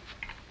yet.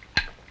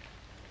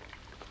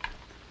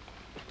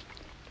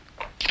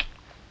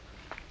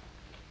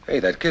 Hey,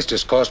 that kiss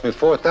just cost me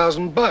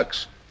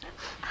 $4,000.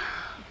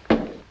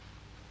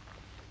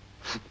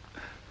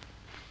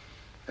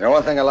 You know,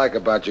 one thing I like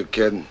about you,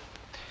 kid,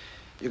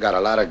 you got a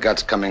lot of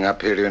guts coming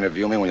up here to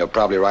interview me when you'll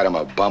probably write him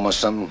a bum or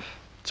something.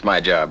 It's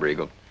my job,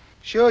 Riegel.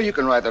 Sure, you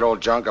can write that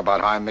old junk about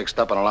how I'm mixed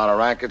up in a lot of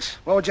rackets.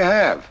 What would you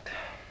have?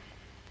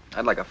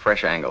 I'd like a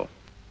fresh angle.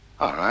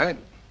 All right.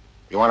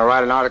 You want to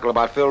write an article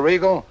about Phil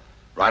Riegel?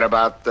 Write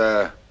about,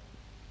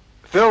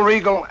 Phil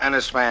Riegel and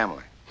his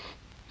family.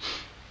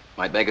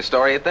 Might make a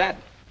story at that.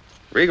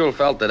 Riegel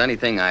felt that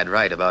anything I'd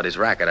write about his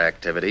racket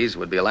activities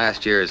would be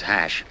last year's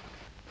hash.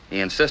 He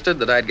insisted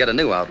that I'd get a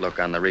new outlook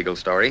on the Riegel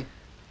story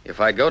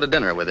if I'd go to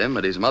dinner with him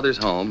at his mother's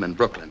home in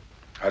Brooklyn.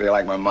 How do you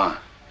like my ma?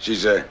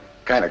 She's,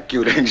 kind of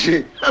cute, ain't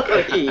she?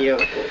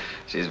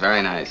 She's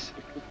very nice.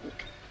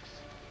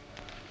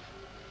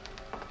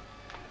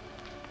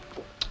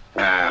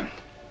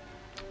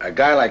 A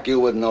guy like you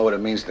wouldn't know what it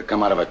means to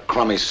come out of a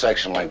crummy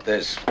section like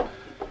this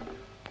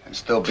and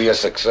still be a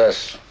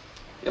success.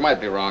 You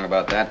might be wrong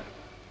about that.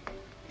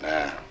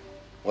 Nah.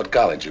 What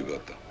college you go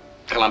to?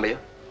 Columbia.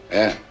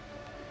 Yeah?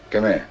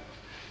 Come here.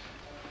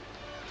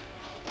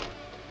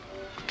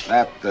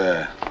 That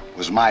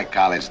was my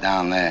college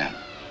down there.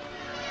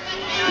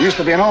 There used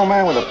to be an old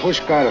man with a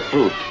push cart of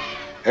fruit.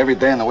 Every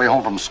day on the way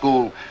home from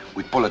school,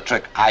 we'd pull a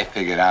trick I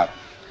figured out.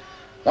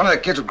 One of the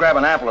kids would grab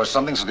an apple or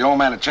something so the old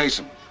man would chase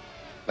him.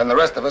 Then the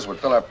rest of us would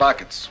fill our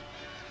pockets.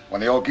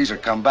 When the old geezer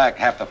come back,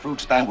 half the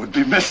fruit stand would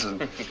be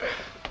missing.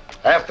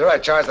 After, I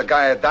charged the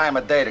guy $10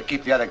 a day to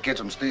keep the other kids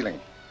from stealing.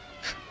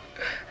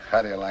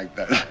 How do you like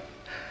that?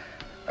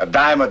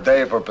 $10 a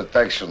day for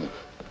protection.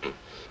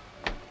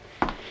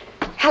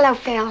 Hello,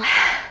 Phil.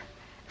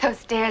 Those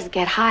stairs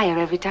get higher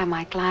every time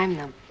I climb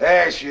them.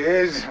 There she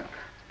is.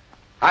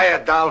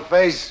 Hiya, doll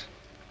face.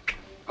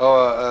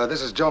 Oh,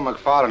 this is Joe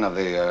McFarlane of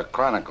the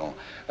Chronicle.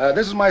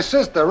 This is my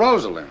sister,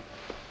 Rosalie.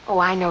 Oh,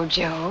 I know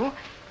Joe.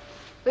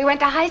 We went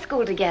to high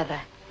school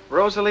together.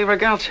 Rosalie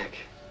Regalczyk.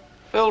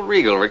 Phil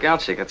Regal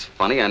Regalczyk. It's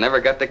funny, I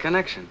never got the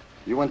connection.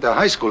 You went to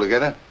high school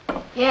together?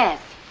 Yes,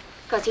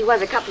 because he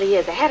was a couple of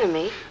years ahead of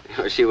me.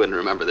 She wouldn't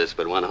remember this,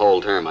 but one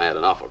whole term I had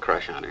an awful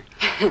crush on her.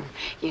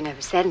 You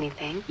never said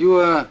anything.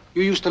 You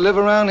used to live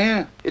around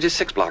here? You're just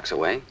 6 blocks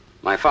away.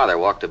 My father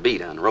walked a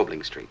beat on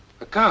Roebling Street.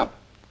 A cop?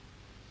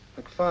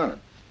 McFarlane.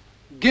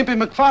 Gimpy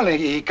McFarlane,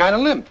 he kind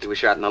of limped. He was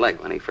shot in the leg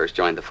when he first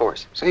joined the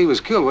force. Say, he was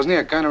killed, wasn't he?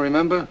 I kind of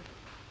remember.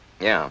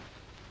 Yeah.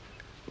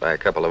 By a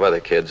couple of other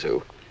kids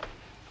who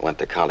went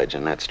to college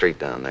in that street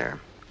down there.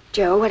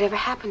 Joe, whatever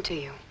happened to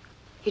you?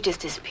 You just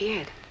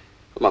disappeared.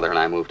 Mother and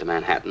I moved to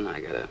Manhattan. I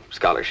got a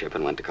scholarship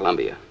and went to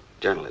Columbia.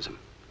 Journalism.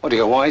 What, are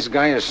you a wise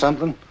guy or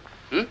something?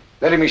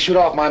 Letting me shoot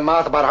off my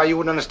mouth about how you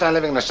wouldn't understand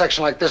living in a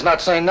section like this, not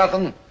saying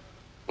nothing?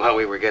 Well,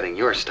 we were getting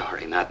your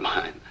story, not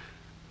mine.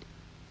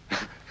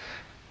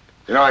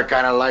 You know, I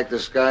kind of like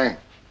this guy.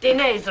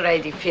 Dinner is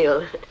ready,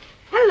 Phil.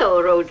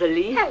 Hello,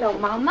 Rosalie. Hello,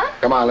 Mama.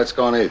 Come on, let's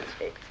go and eat.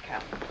 Let's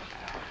come.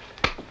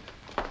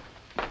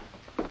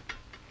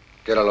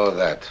 Get a load of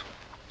that.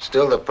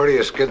 Still the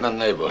prettiest kid in the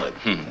neighborhood.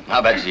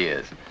 I'll bet she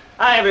is.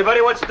 Hi,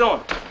 everybody. What's doing?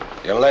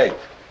 You're late.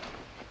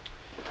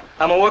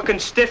 I'm a working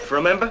stiff,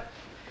 remember?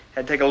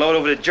 Had to take a load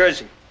over to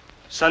Jersey.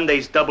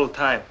 Sunday's double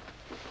time.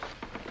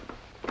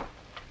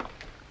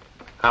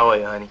 How are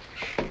you, honey?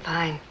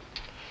 Fine.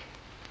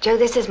 Joe,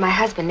 this is my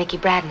husband, Nicky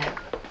Bradner.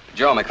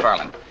 Joe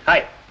McFarlane.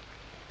 Hi.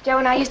 Joe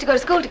and I used to go to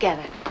school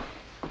together.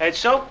 That's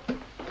so?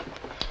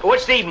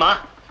 What's the eat, Ma?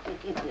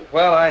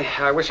 Well,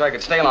 I wish I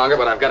could stay longer,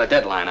 but I've got a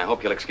deadline. I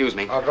hope you'll excuse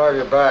me. I'll drive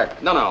you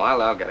back. No,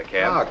 I'll get a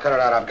cab. No, cut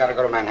it out. I've got to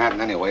go to Manhattan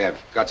anyway. I've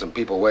got some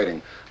people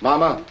waiting.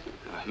 Mama?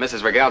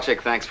 Mrs.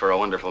 Regalczyk, thanks for a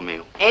wonderful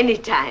meal.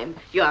 Anytime.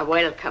 You are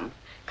welcome.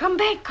 Come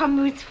back.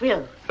 Come with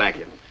Phil. Thank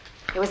you.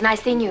 It was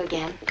nice seeing you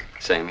again.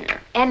 Same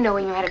here. And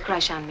knowing you had a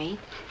crush on me.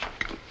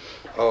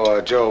 Oh,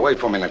 Joe, wait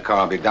for me in the car.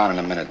 I'll be down in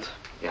a minute.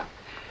 Yeah.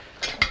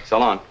 So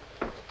long.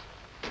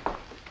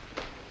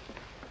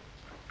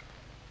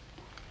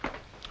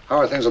 How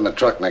are things on the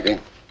truck, Nicky?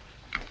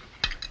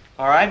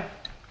 All right.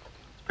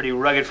 It's pretty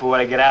rugged for what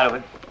I get out of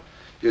it.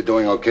 You're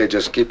doing okay.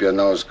 Just keep your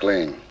nose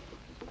clean.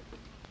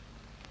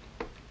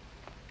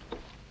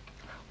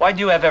 Why'd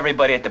you have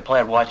everybody at the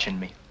plant watching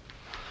me?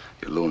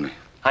 You loony.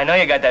 I know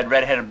you got that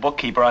red-headed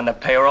bookkeeper on the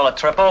payroll to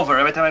trip over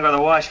every time I go to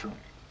the washroom.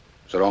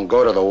 So don't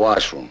go to the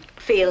washroom.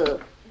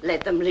 Phil,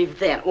 let them live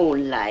their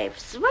own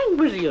lives. When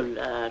will you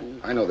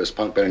learn? I know this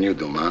punk better than you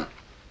do, Ma.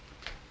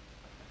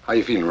 How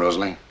you feeling,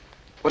 Rosalie?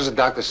 What does the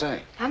doctor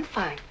say? I'm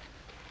fine.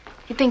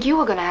 You'd think you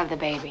were going to have the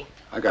baby.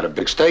 I got a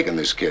big stake in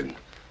this kid.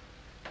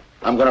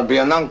 I'm going to be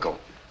an uncle.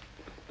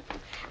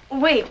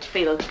 Wait,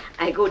 Phil.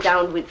 I go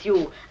down with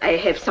you. I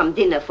have some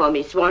dinner for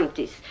Miss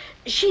Wantis.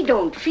 She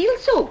don't feel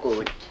so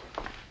good.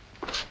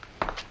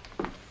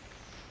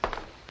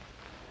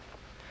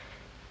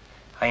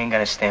 I ain't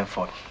gonna stand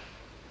for it.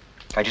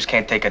 I just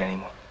can't take it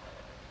anymore.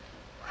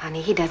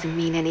 Honey, he doesn't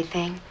mean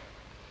anything.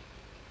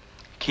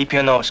 Keep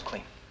your nose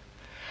clean.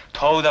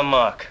 Toe the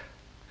mark.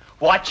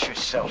 Watch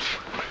yourself.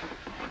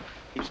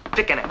 He was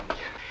picking at me.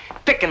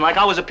 Picking like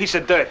I was a piece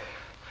of dirt.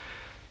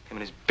 Him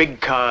and his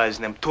big cars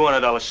and them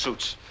 $200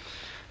 suits.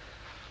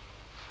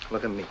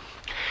 Look at me.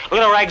 Look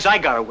at the rags I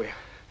gotta wear.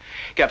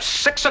 Get up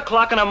 6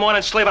 o'clock in the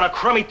morning, slave on a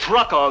crummy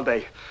truck all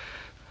day.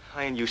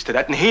 I ain't used to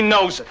that, and he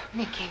knows it.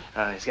 Nicky.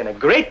 He's getting a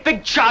great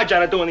big charge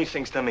out of doing these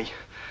things to me.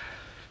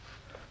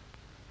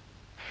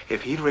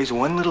 If he'd raise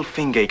one little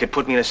finger, he could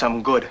put me into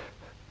something good.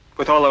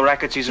 With all the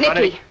rackets he's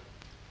running. Nicky.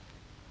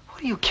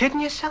 What, are you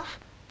kidding yourself?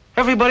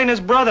 Everybody and his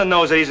brother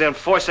knows that he's an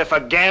enforcer for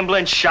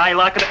gambling,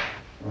 Shylock,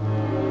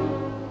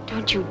 and...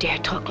 Don't you dare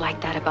talk like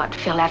that about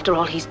Phil after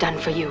all he's done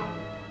for you.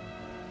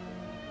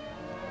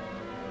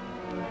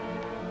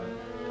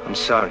 I'm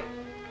sorry.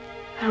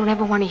 I don't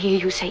ever want to hear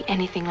you say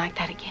anything like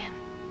that again.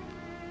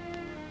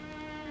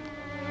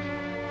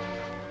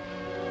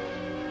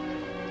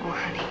 Oh,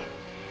 honey,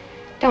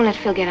 don't let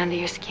Phil get under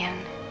your skin.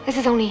 This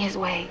is only his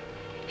way.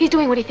 He's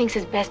doing what he thinks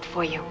is best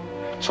for you.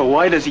 So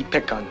why does he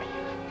pick on me?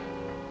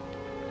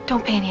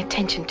 Don't pay any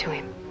attention to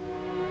him.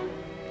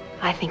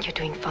 I think you're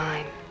doing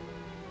fine.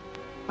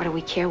 What do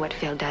we care what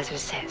Phil does or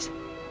says?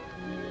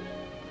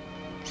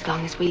 As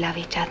long as we love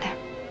each other,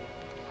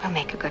 we'll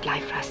make a good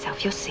life for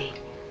ourselves. You'll see.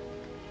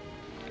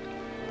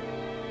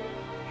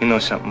 You know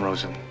something,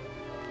 Rosalie?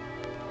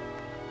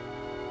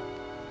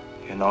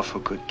 You're an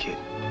awful good kid.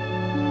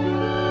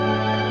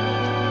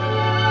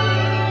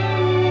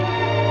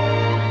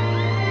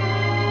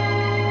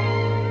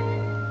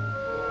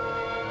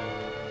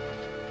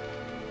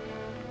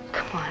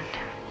 Come on.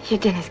 Your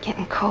dinner's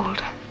getting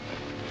cold.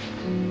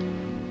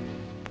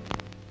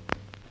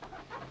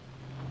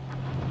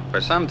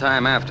 For some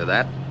time after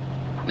that,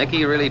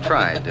 Nicky really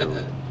tried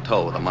to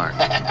toe the mark,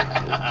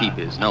 to keep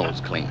his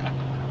nose clean.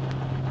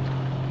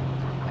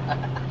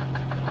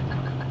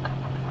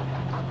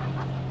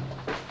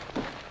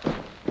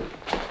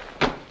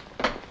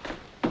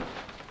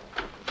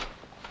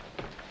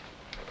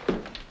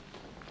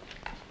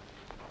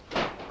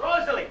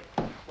 Rosalie,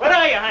 where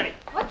are you, honey?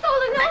 What's all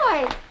the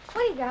noise?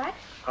 What do you got?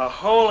 A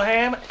whole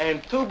ham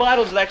and 2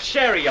 bottles of that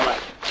sherry you like.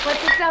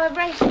 What's the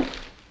celebration?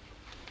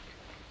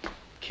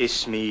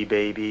 Kiss me,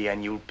 baby,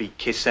 and you'll be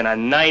kissing a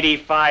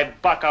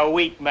 95-buck a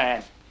week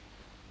man.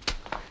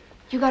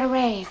 You got a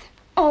raise.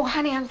 Oh,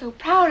 honey, I'm so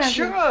proud of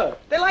you. Sure,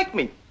 they like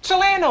me.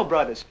 Solano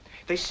brothers.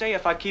 They say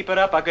if I keep it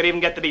up, I could even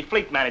get to be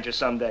fleet manager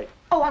someday.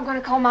 Oh, I'm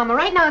gonna call Mama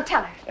right now and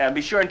tell her. And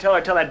be sure and tell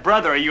that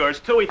brother of yours,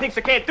 too. He thinks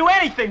I can't do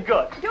anything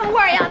good. Don't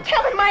worry, I'll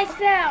tell her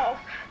myself.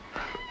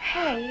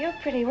 Hey, you're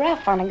pretty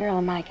rough on a girl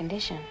in my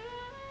condition.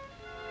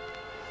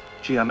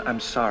 Gee, I'm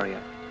sorry.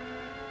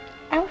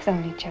 I was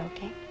only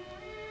joking.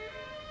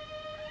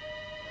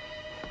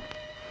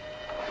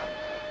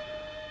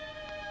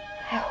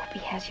 I hope he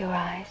has your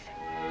eyes.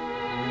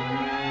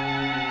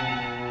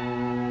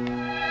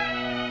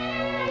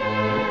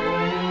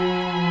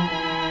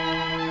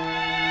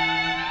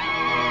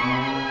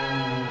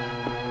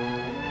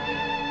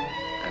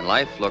 And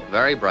life looked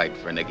very bright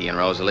for Nicky and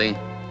Rosalie,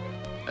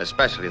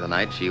 especially the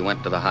night she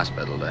went to the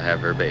hospital to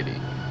have her baby.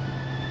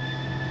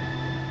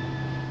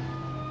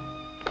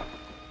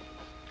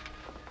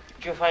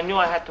 If I knew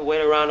I had to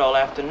wait around all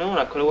afternoon,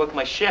 I could have worked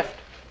my shift.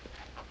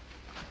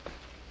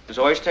 Does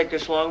it always take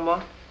this long,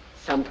 Ma?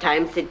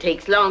 Sometimes it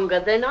takes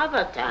longer than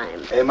other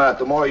times. Hey, Ma,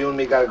 tomorrow you and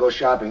me gotta go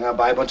shopping. I'll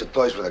buy a bunch of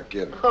toys for the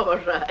kid. All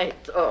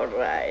right, all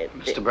right.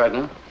 Mr.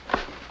 Bradner?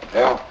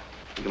 Yeah?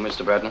 You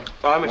Mr. Bradner?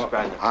 Oh, I'm Mr.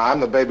 Bradner.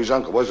 I'm the baby's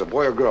uncle. Was it a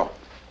boy or girl?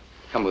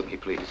 Come with me,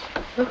 please.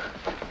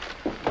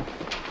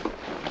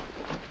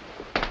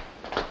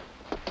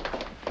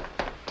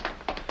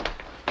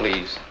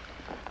 Please.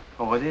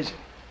 Oh, what is it?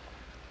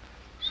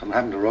 Something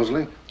happened to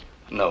Rosalie?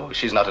 No,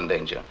 she's not in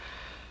danger.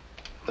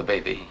 The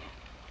baby.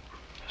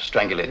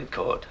 Strangulated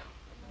cord.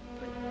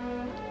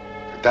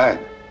 Died.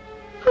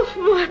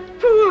 What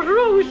poor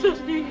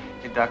Rosalie.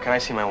 Hey, Doc, can I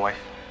see my wife?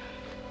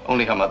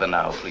 Only her mother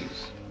now,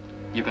 please.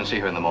 You can see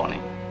her in the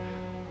morning.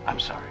 I'm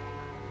sorry.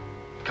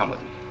 Come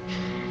with me.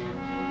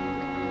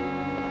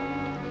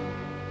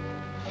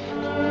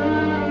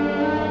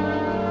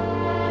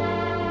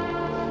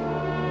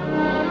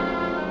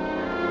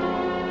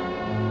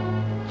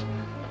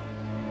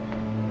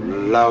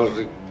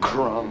 Lousy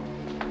crumb.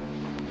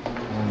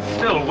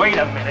 Still, wait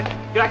a minute.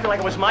 You're acting like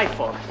it was my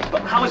fault.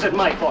 But how is it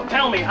my fault?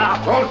 Tell me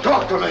how. Don't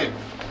talk to me.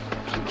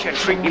 You can't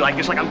treat me like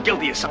this, like I'm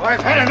guilty of something.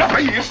 I've had enough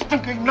of you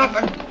stinking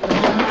nothing.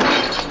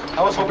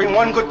 I was hoping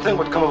one good thing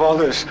would come of all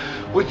this.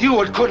 With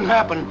you, it couldn't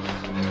happen.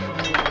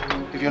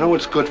 If you know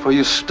what's good for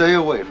you, stay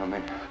away from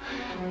me.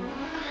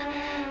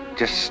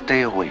 Just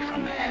stay away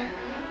from me.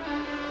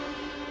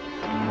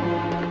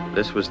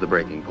 This was the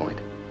breaking point.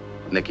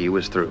 Nicky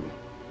was through.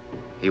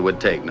 He would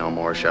take no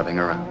more shoving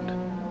around.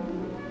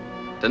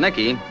 To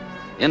Nicky,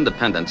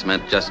 independence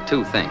meant just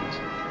 2 things: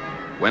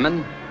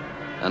 women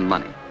and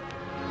money.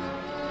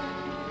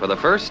 For the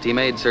first, he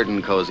made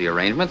certain cozy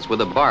arrangements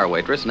with a bar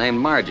waitress named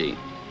Margie.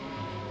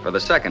 For the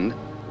second,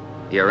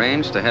 he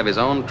arranged to have his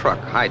own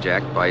truck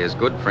hijacked by his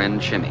good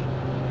friend Shimmy.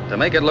 To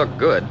make it look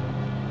good,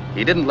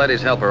 he didn't let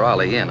his helper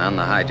Ollie in on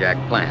the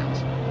hijacked plans.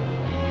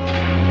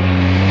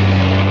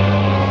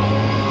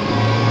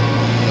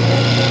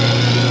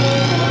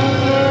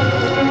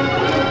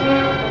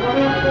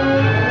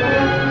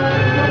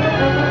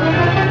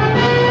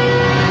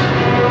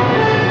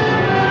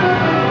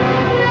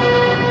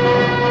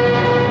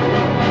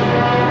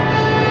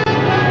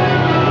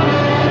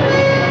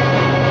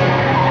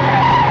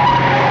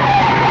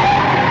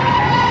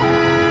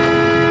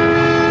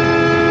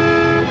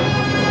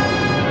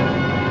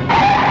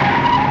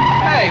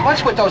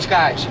 What's with those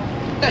guys?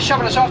 They're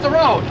shoving us off the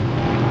road.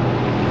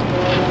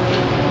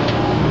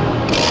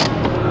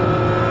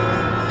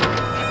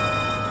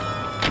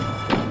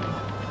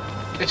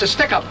 It's a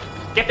stick-up.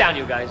 Get down,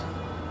 you guys.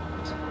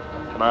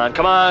 Come on,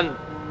 come on.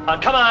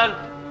 Come on.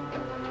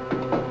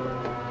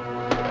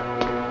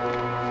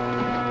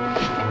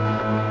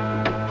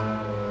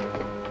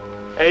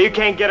 Hey, you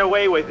can't get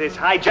away with this.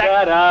 Hijack.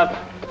 Shut up.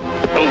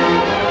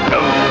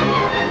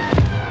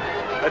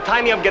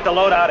 Tie me up and get the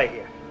load out of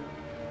here.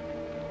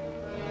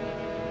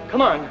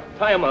 Come on,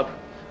 tie him up.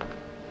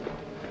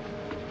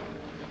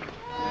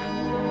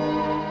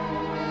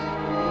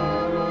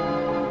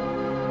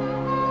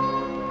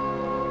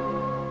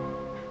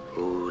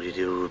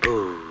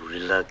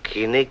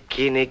 Lucky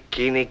Nicky,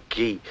 Nicky,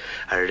 Nicky.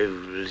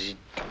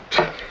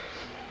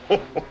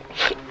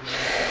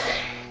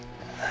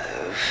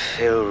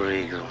 Phil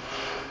Regal.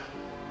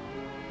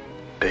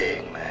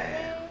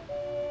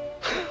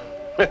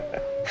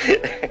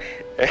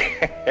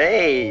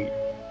 Hey.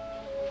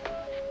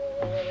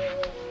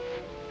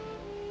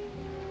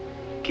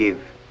 Give.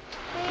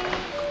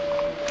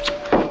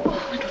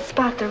 Oh, little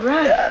spot to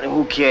run.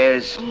 Who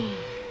cares? A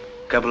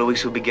couple of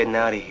weeks we'll be getting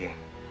out of here.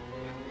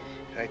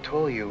 I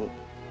told you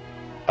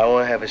I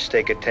want to have a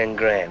stake of 10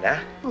 grand, huh?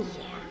 Yeah.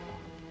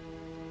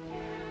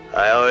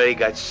 I already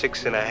got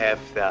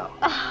 6,500.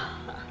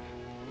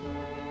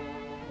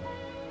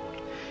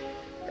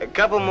 A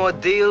couple more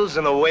deals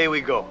and away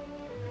we go.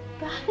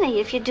 Honey,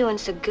 if you're doing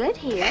so good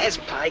here. That's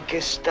piker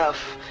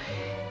stuff.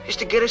 Just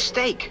to get a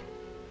stake.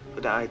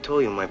 But I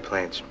told you my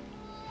plans.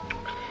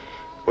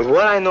 With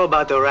what I know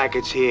about the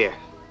rackets here,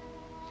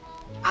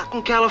 out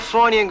in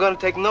California ain't gonna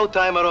take no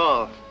time at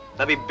all.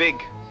 I'll be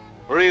big.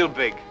 Real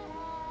big.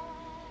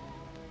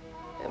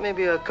 And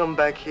maybe I'll come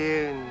back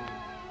here and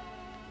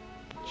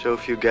show a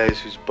few guys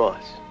who's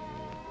boss.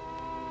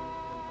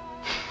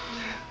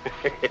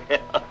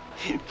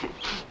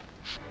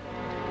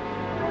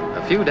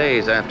 A few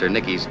days after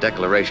Nicky's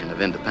declaration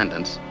of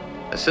independence,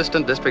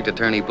 Assistant District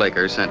Attorney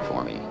Blaker sent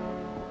for me.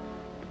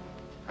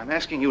 I'm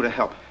asking you to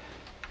help.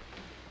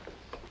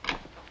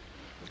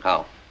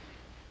 How?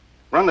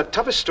 Run the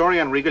toughest story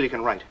on Regal you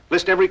can write.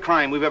 List every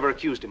crime we've ever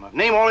accused him of.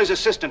 Name all his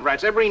assistant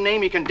rats, every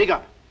name you can dig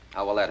up.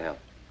 How will that help?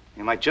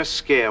 You might just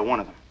scare one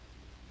of them.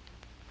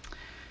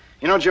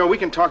 You know, Joe, we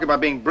can talk about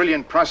being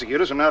brilliant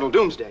prosecutors from now till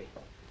doomsday.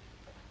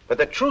 But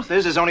the truth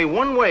is, there's only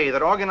one way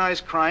that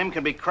organized crime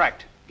can be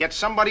cracked. Get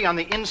somebody on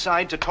the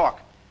inside to talk.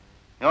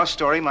 Your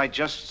story might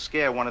just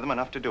scare one of them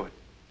enough to do it.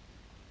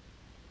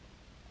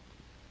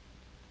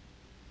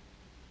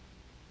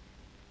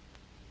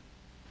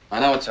 I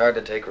know it's hard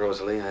to take,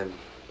 Rosalie. I've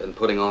been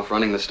putting off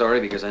running the story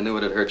because I knew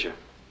it'd hurt you.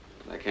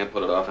 I can't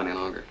put it off any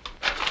longer.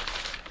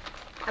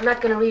 I'm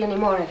not going to read any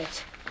more of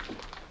it.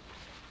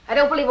 I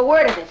don't believe a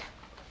word of it.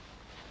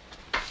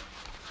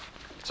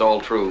 It's all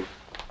true.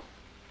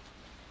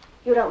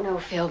 You don't know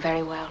Phil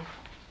very well.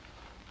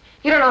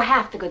 You don't know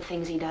half the good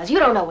things he does. You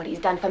don't know what he's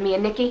done for me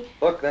and Nicky.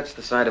 Look, that's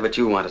the side of it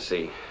you want to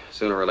see.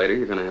 Sooner or later,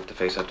 you're going to have to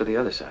face up to the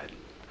other side.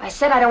 I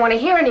said I don't want to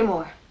hear any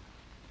more.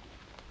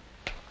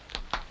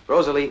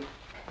 Rosalie.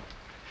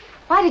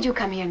 Why did you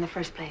come here in the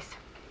first place?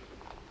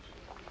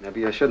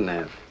 Maybe I shouldn't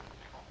have.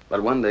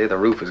 But one day the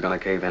roof is going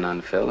to cave in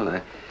on Phil,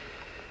 and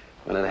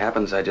when it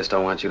happens, I just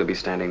don't want you to be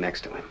standing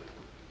next to him.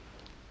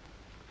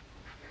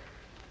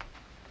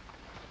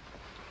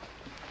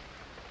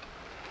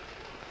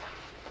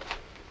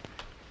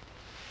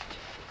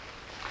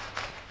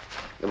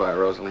 Goodbye,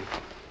 Rosalie.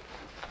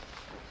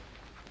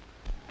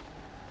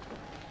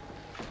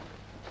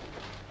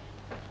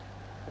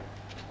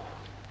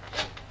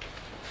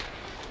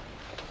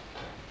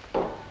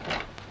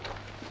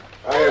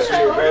 I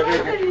see you,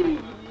 baby.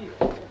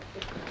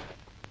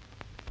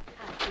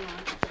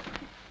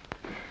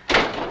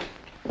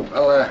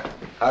 Well,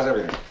 how's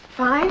everything?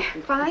 Fine,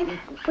 fine.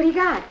 What do you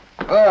got?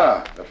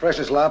 Ah, the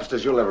freshest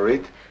lobsters you'll ever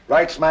eat.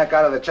 Right smack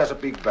out of the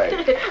Chesapeake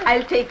Bay.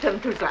 I'll take them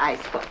to the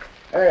icebox.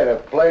 Hey, the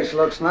place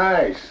looks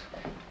nice.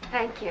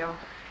 Thank you.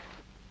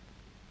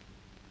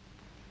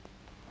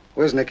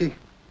 Where's Nicky?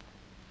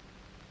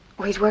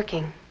 Oh, he's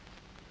working.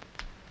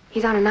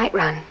 He's on a night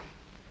run.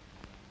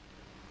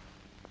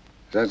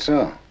 Is that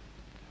so?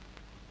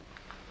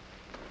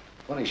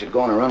 Funny he should go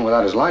on a run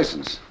without his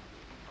license.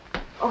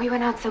 Oh, he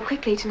went out so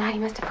quickly tonight, he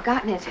must have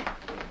forgotten it.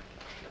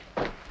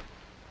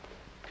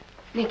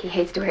 Nicky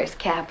hates to wear his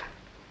cap.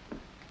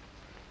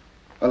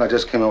 Well, I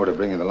just came over to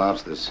bring you the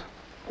lobsters.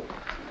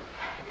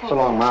 So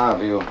long, Ma.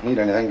 If you need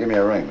anything, give me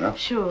a ring, huh?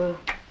 Sure.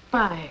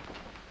 Bye.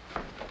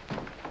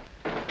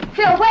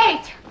 Phil,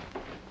 wait!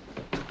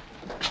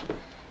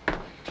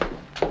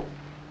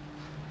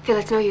 Phil,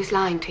 it's no use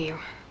lying to you.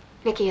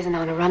 Nicky isn't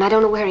on a run. I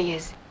don't know where he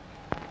is.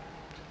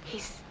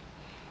 He's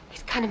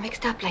kind of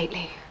mixed up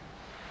lately.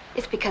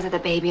 It's because of the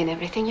baby and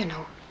everything, you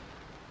know.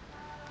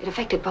 It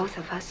affected both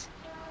of us.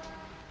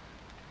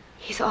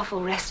 He's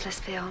awful restless,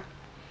 Phil.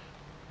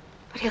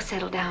 But he'll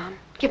settle down.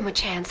 Give him a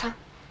chance, huh?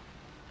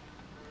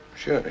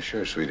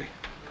 Sure, sweetie.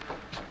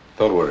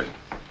 Don't worry.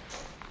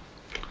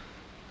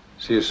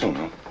 See you soon,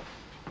 huh?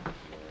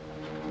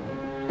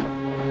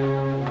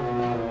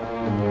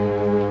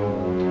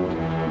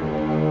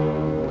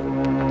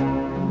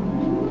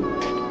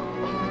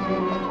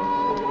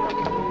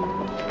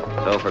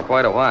 So for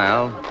quite a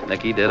while,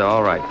 Nicky did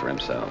all right for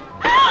himself.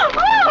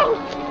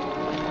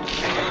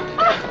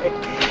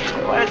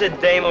 Why does a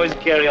dame always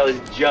carry all this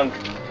junk?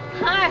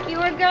 If you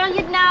were a girl,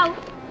 you'd know.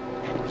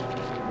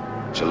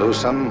 Did you lose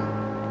something?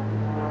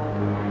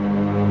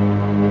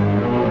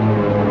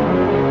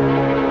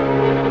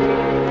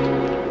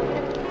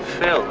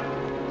 Phil.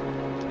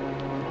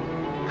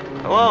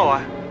 Hello,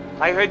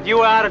 I heard you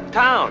were out of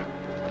town.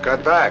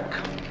 Got back.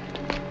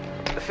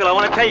 Phil, I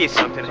want to tell you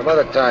something. Some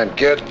other time,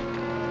 kid.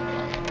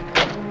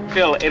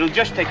 Phil, it'll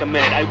just take a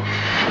minute.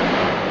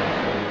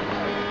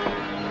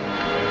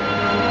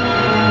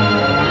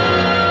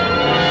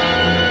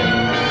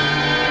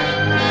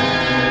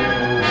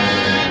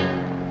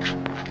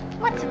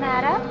 What's the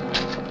matter?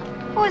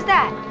 Who's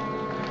that?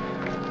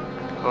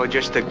 Oh,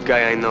 just a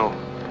guy I know.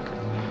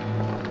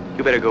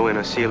 You better go in.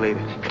 I'll see you later.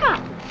 Come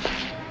on.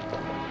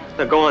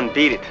 Now go on,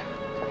 beat it.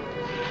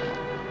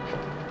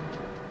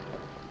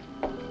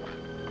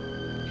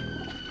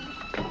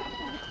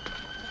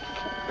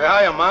 Hey,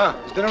 hiya, Ma.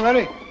 Is dinner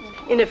ready?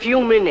 In a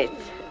few minutes.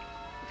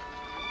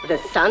 The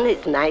sun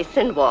is nice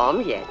and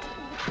warm yet.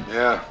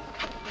 Yeah.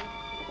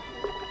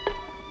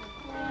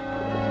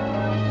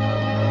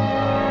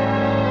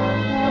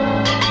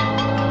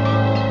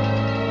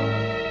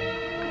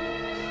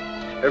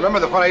 Hey,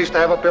 remember the fun I used to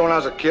have up here when I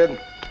was a kid?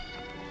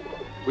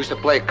 We used to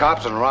play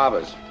cops and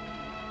robbers.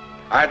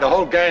 I had the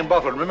whole gang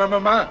buffeted. Remember,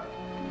 Ma?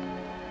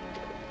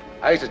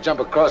 I used to jump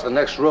across the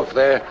next roof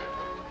there,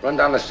 run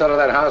down the cellar of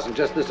that house, and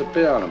just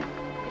disappear on them.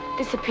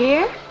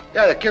 Disappear?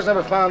 Yeah, the kids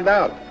never found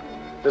out.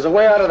 There's a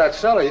way out of that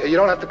cellar. You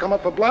don't have to come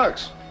up for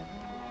blocks.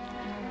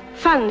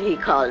 Fun, he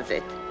calls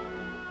it.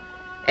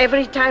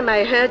 Every time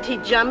I heard he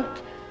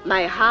jumped,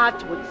 my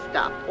heart would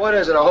stop. What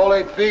is it, a whole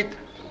 8 feet?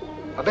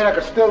 I bet I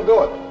could still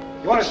do it.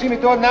 You want to see me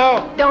do it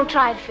now? Don't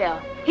try it, Phil.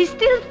 He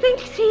still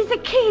thinks he's a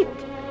kid.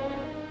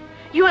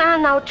 You are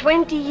now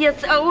 20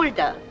 years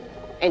older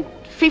and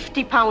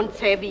 50 pounds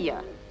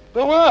heavier.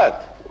 For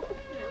what?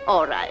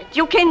 All right,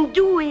 you can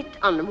do it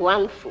on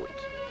 1 foot.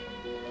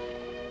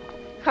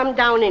 Come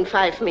down in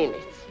 5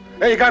 minutes.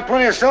 Hey, you got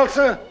plenty of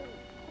seltzer?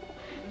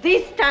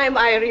 This time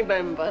I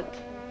remembered.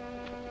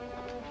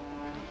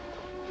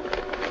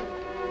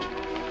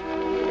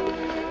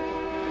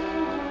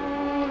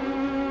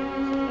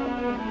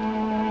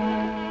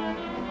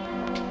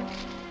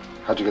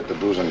 How'd you get the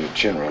bruise on your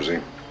chin, Rosie?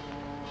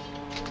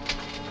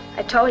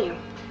 I told you.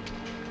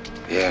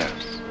 Yeah.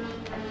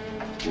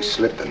 You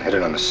slipped and hit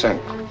it on the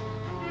sink.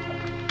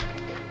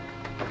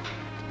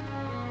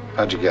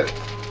 How'd you get it?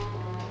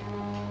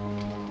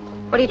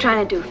 What are you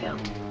trying to do, Phil?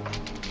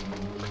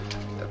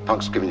 That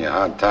punk's giving you a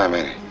hard time,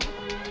 ain't he?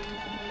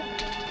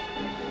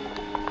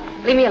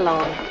 Leave me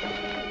alone.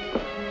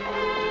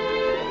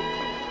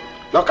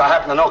 Look, I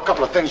happen to know a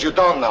couple of things you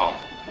don't know.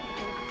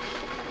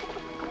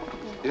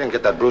 You didn't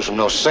get that bruise from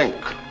no sink,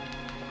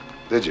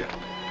 did you?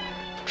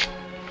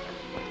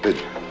 Did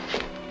you?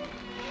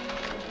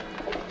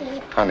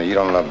 Honey, you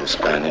don't love this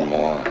guy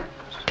anymore.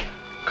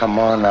 Come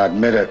on, now,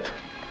 admit it.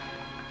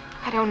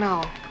 I don't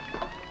know.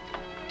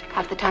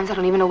 Half the times I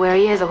don't even know where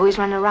he is or who he's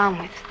running around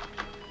with.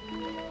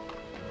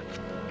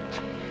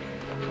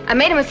 I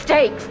made a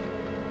mistake.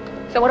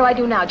 So what do I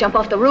do now? Jump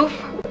off the roof?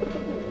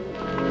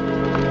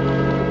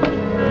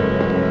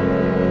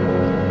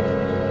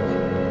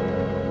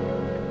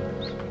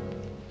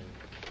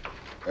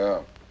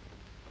 Yeah.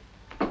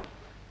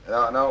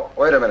 No,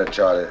 wait a minute,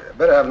 Charlie.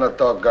 Better have no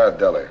talk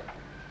Gardelli.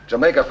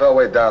 Jamaica fell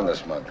way down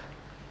this month.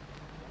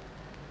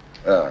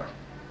 Yeah.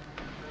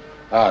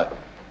 All right.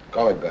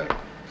 Call me back.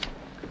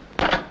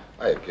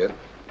 Hiya, kid.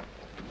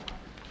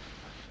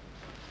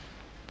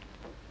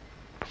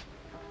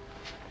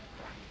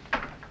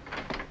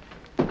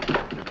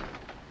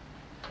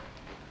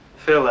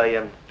 Phil,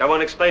 I want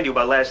to explain to you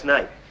about last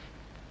night.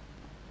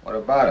 What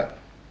about it?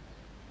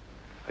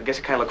 I guess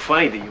it kind of looked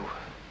funny to you.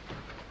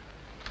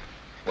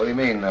 What do you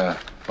mean,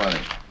 funny?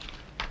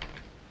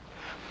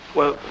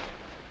 Well,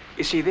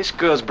 you see, this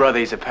girl's brother,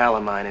 he's a pal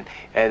of mine,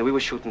 and we were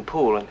shooting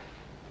pool, and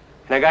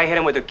a guy hit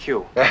him with a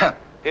cue. Yeah?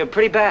 Yeah,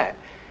 pretty bad.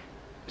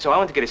 So I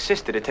went to get his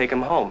sister to take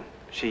him home.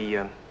 She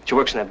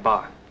works in that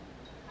bar.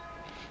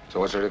 So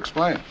what's there to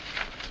explain?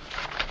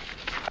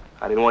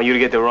 I didn't want you to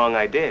get the wrong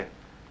idea.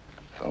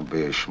 Don't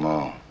be a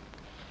schmo.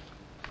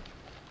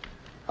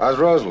 How's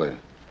Rosalie?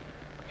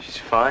 She's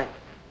fine.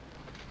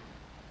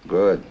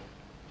 Good.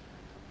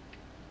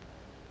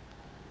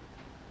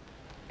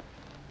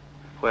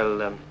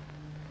 Well,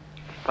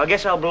 I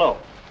guess I'll blow.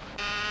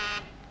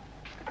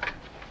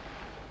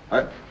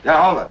 What?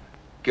 Yeah, hold it.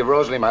 Give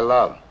Rosalie my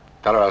love.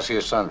 Tell her I'll see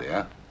you Sunday,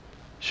 huh?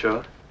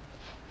 Sure.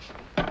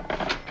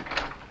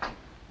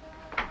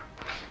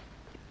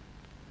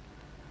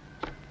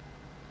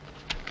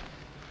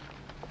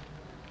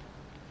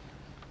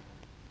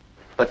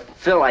 But,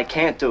 Phil, I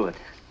can't do it.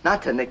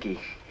 Not to Nicky.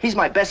 He's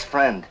my best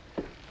friend.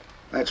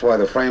 That's why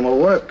the frame will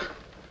work.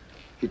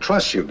 He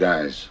trusts you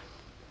guys.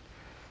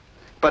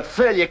 But,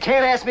 Phil, you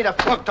can't ask me to...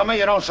 Look, to me,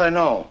 you don't say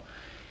no.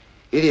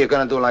 Either you're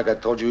gonna do like I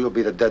told you, you'll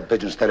be the dead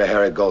pigeon instead of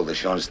Harry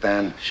Goldish, you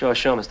understand? Sure,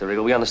 Mr.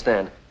 Riegel. We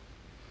understand.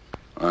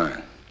 All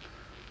right.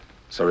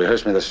 So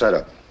rehearse me the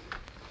setup.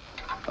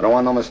 I don't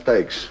want no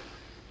mistakes.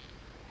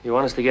 You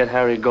want us to get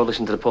Harry Goldish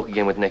into the poker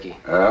game with Nicky?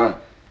 Yeah?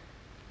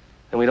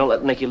 And we don't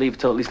let Nicky leave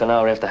till at least an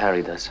hour after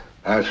Harry does.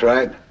 That's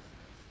right.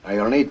 Now,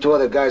 you'll need 2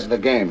 other guys in the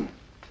game.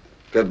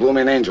 Get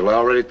Blooming Angel. I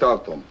already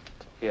talked to him.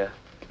 Yeah.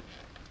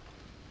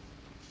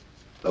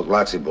 Look,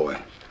 Lotzie boy,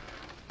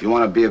 if you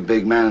want to be a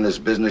big man in this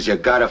business, you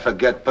gotta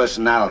forget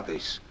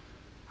personalities.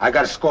 I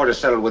got a score to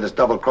settle with this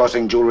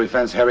double-crossing jewelry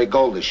fence, Harry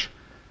Goldish.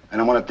 And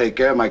I want to take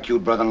care of my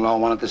cute brother-in-law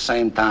one at the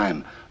same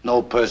time.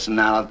 No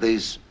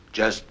personalities,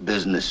 just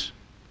business.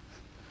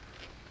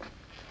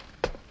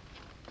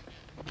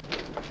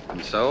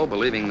 And so,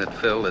 believing that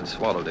Phil had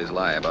swallowed his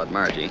lie about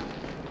Margie,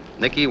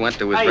 Nicky went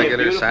to his Hiya,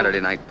 regular beautiful.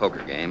 Saturday night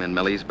poker game in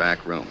Millie's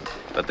back room.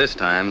 But this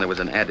time, there was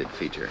an added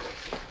feature.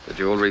 The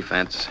jewelry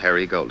fence,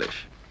 Harry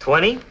Goldish.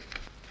 20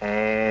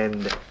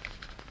 and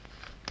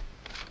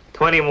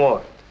 20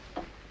 more.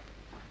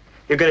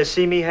 You gonna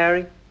see me,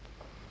 Harry?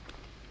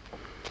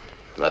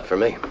 Not for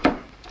me.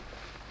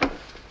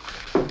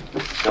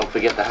 Don't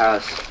forget the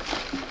house.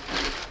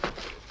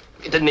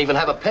 You didn't even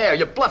have a pair.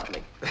 You bluffed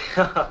me.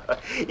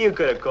 You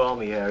could have called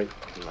me, Harry.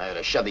 I had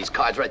to shove these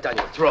cards right down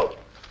your throat.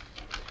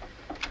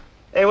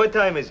 Hey, what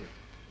time is it?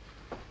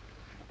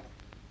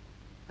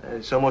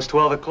 It's almost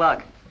 12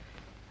 o'clock.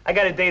 I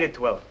got a date at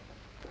 12.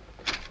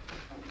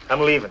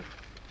 I'm leaving.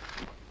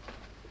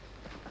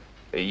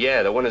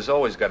 Yeah, the winner's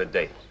always got a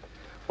date.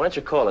 Why don't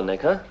you call her,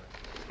 Nick, huh?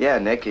 Yeah,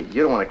 Nick, you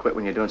don't want to quit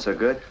when you're doing so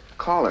good.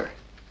 Call her.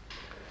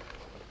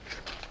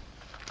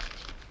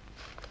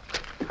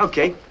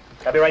 Okay.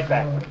 I'll be right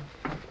back.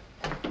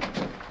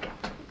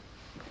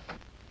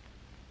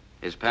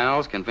 His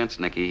pals convinced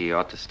Nicky he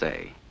ought to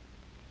stay.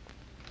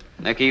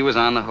 Nicky was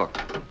on the hook.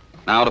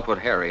 Now to put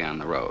Harry on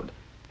the road.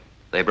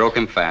 They broke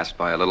him fast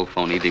by a little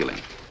phony dealing.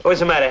 What's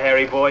the matter,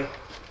 Harry boy?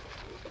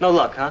 No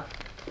luck, huh?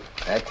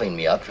 That cleaned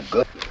me out for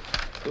good.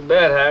 Too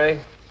bad, Harry.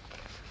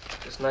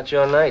 It's not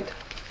your night.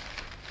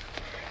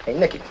 Hey,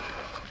 Nicky,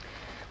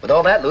 with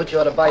all that loot, you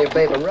ought to buy your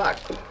babe a rock.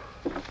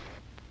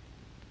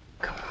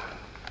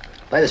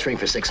 Buy this ring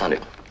for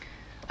 $600.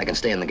 I can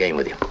stay in the game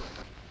with you.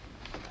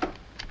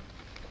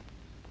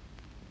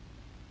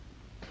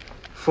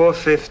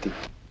 $450.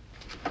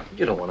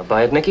 You don't want to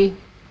buy it, Nicky.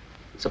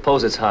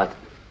 Suppose it's hot.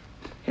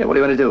 Yeah, what do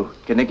you want to do?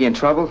 Get Nicky in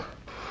trouble?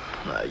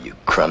 You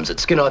crumbs. It'd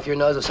skin off your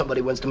nose if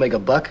somebody wants to make a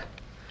buck.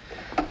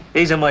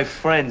 These are my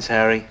friends,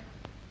 Harry.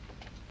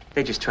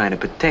 They're just trying to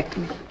protect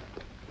me.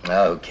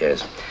 Oh, who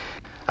cares?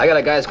 I got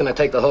a guy that's gonna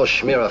take the whole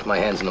schmear off my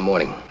hands in the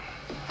morning.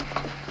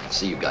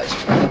 See you guys.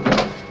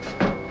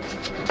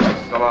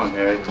 So long,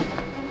 Harry.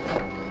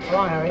 Come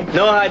on, Harry.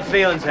 No hard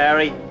feelings,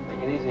 Harry.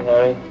 Take it easy,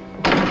 Harry.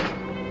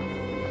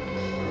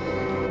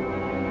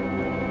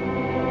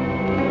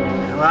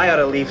 Well, I ought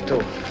to leave, too.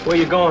 Where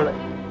you going?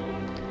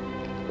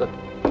 Look,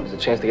 there's a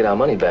chance to get our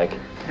money back.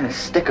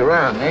 Stick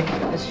around, Nick.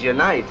 This is your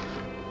night.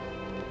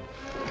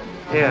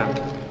 Yeah.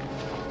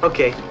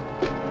 Okay.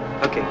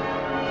 Okay.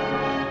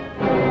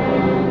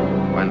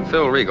 When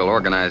Phil Regal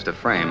organized a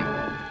frame,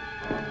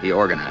 he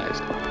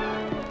organized.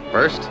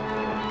 First,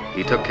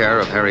 he took care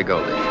of Harry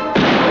Goldish.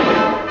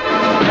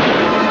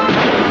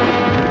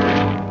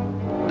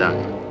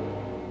 Done.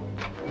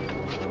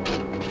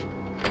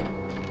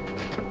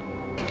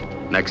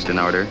 Next in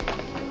order,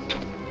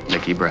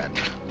 Nicky Bradner.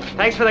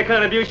 Thanks for the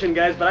contribution,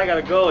 guys, but I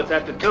gotta go. It's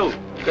after 2.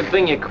 Good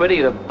thing you quit,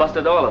 you'd have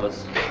busted all of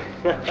us.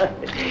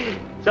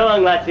 So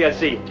long, Latsy. I'll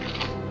see you.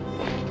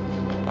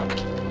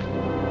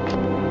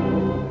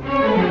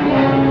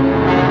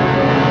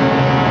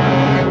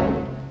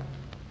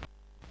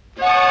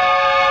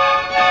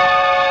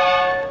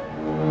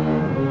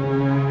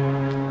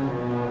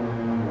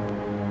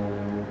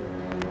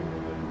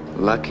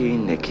 Lucky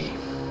Nicky.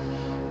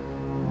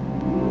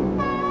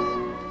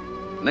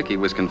 Nicky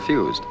was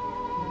confused.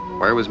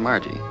 Where was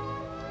Margie?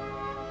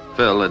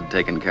 Phil had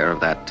taken care of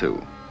that,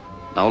 too.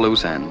 No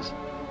loose ends.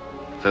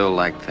 Phil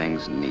liked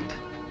things neat.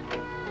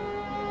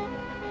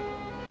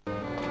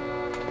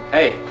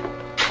 Hey.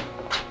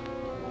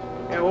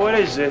 Hey, what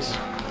is this?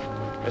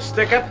 A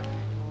stick-up?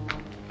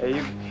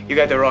 Hey, you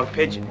got the wrong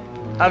pigeon.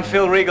 I'm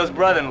Phil Regal's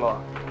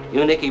brother-in-law.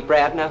 You Nicky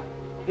Bradner?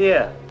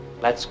 Yeah.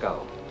 Let's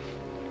go.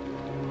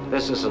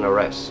 This is an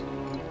arrest.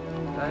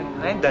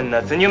 I ain't done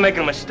nothing. You're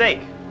making a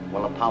mistake.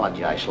 We'll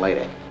apologize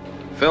later.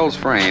 Phil's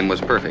frame was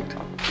perfect.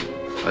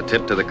 A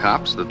tip to the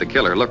cops that the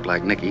killer looked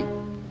like Nicky.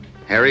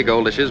 Harry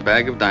Goldish's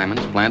bag of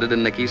diamonds planted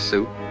in Nicky's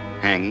suit,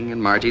 hanging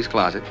in Margie's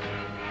closet.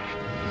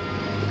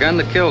 The gun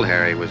that killed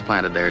Harry was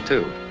planted there,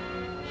 too.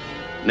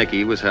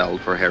 Nicky was held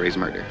for Harry's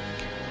murder.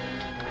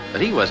 But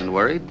he wasn't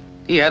worried.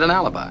 He had an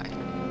alibi.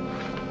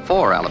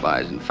 4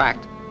 alibis, in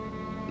fact,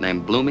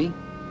 named Bloomy,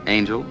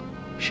 Angel,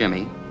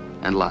 Shimmy,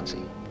 and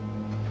Lotsy.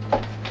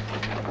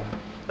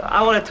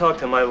 I want to talk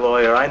to my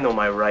lawyer. I know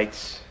my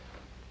rights.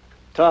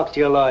 Talk to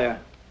your lawyer.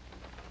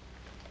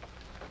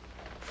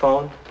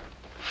 Phone?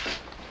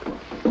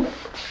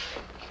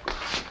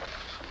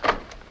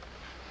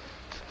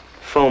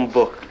 Phone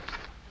book.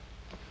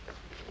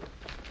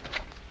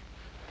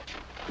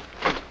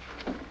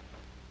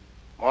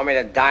 Want me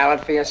to dial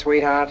it for you,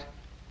 sweetheart?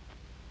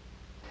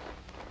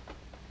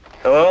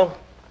 Hello?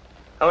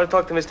 I want to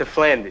talk to Mr.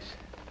 Flanders.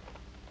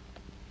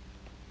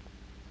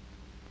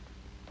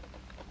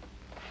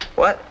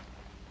 What?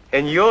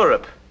 In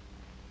Europe?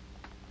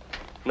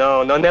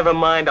 No, never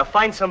mind. I'll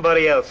find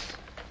somebody else.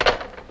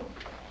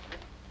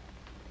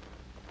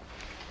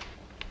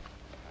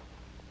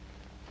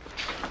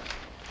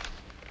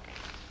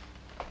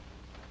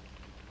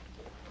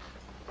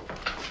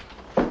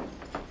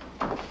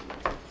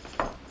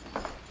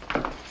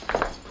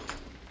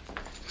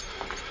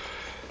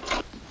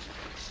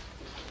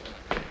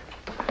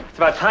 It's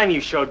about time you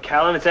showed,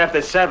 Callan. It's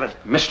after 7.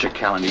 Mr.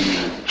 Callan, you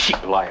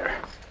cheap liar.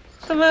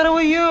 What's the matter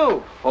with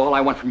you? All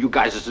I want from you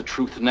guys is the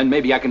truth, and then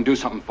maybe I can do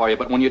something for you.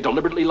 But when you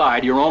deliberately lie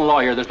to your own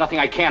lawyer, there's nothing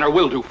I can or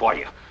will do for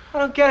you. I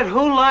don't get it.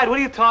 Who lied? What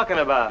are you talking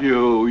about?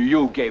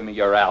 You gave me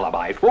your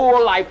alibi.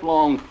 4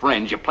 lifelong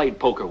friends you played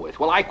poker with.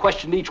 Well, I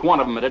questioned each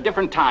one of them at a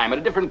different time, at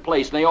a different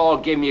place, and they all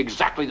gave me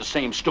exactly the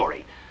same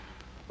story.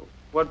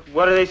 What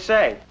do they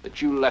say?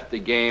 That you left the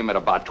game at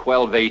about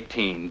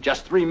 12:18,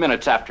 just 3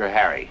 minutes after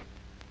Harry.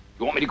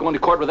 You want me to go into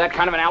court with that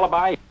kind of an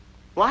alibi?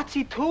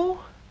 Lotsy too?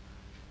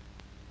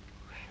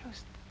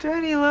 Those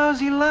dirty,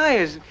 lousy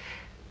liars.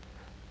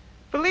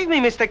 Believe me,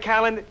 Mr.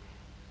 Callan,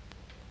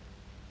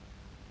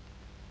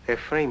 they're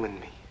framing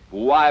me.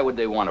 Why would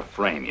they want to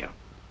frame you?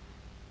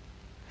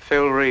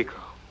 Phil Regal.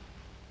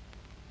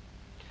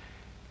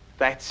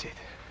 That's it.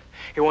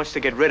 He wants to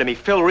get rid of me.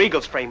 Phil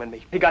Regal's framing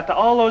me. He got to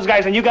all those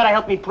guys, and you gotta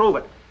help me prove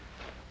it.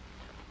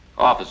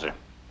 Officer.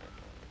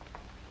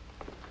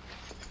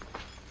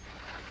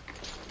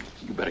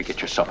 You better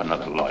get yourself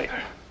another lawyer.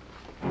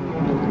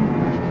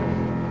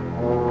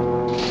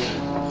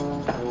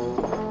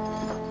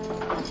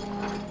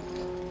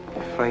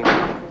 He framed me.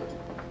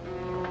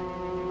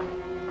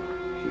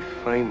 He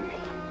framed me.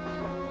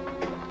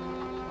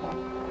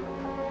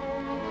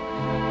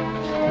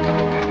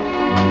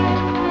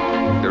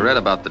 You read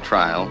about the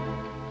trial.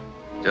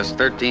 Just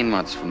 13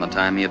 months from the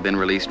time he had been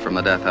released from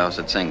the death house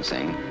at Sing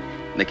Sing,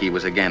 Nicky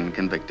was again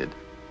convicted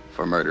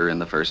for murder in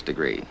the first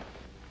degree.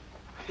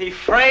 He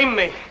framed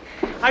me.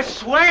 I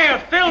swear,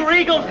 Phil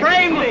Regal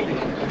framed me.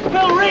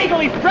 Phil Regal,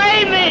 he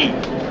framed me.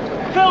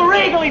 Phil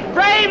Regal, he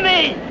framed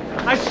me.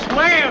 I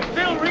swear,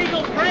 Phil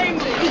Regal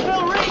framed me.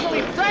 Phil Regal,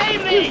 he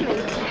framed me.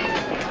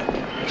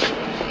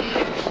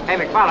 Hey,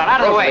 McFarland, out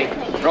of the way.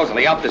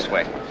 Rosalie, out this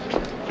way.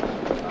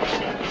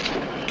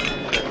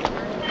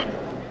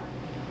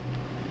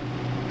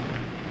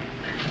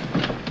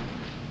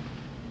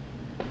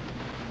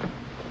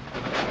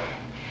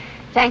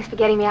 Thanks for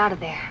getting me out of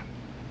there.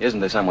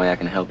 Isn't there some way I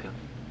can help you?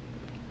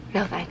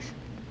 No, thanks.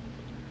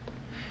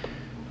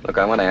 Look,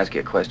 I want to ask you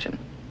a question.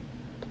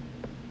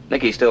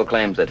 Nicky still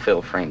claims that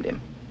Phil framed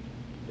him.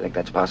 You think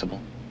that's possible?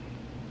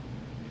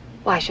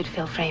 Why should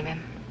Phil frame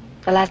him?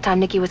 The last time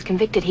Nicky was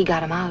convicted, he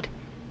got him out.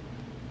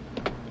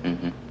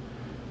 Mm-hmm.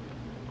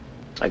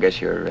 I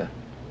guess you're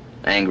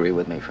angry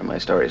with me for my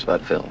stories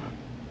about Phil.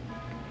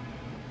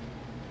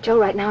 Joe,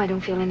 right now I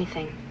don't feel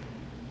anything.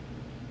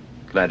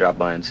 Can I drop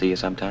by and see you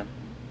sometime?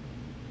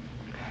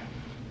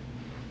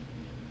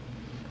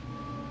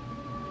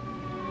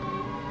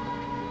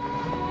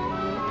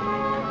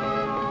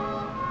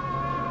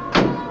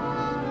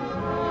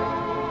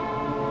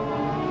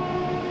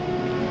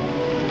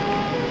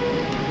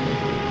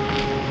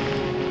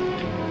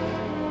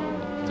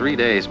 Three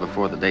days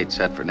before the date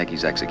set for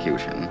Nicky's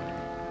execution,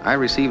 I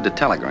received a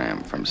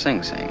telegram from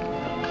Sing Sing.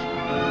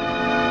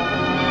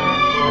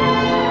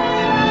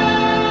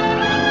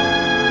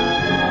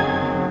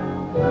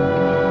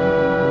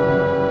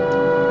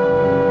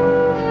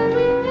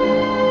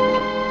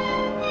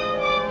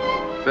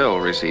 Phil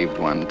received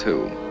one,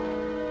 too.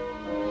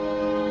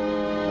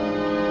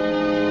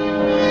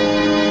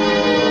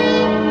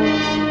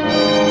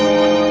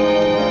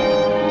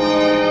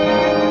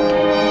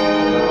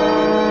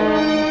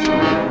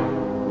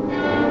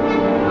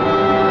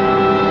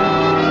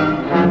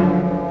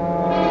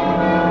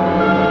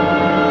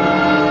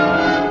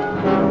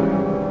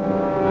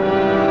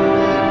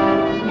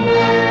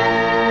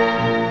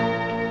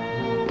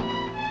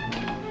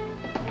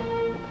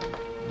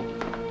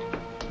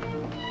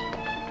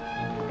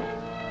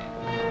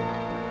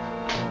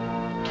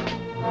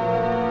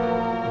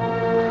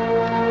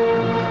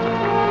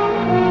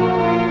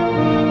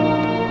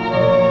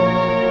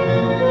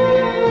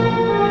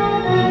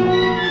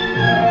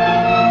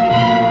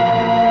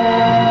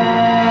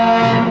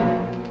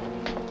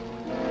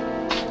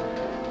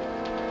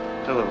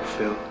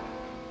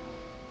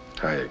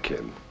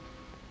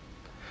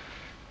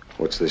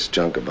 This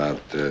junk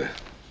about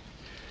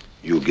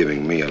you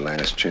giving me a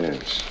last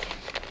chance.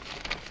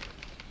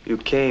 You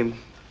came.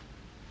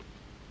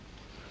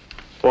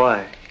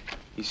 Why?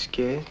 You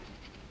scared?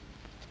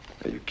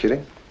 Are you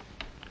kidding?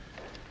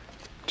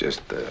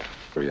 Just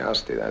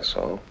curiosity, that's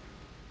all.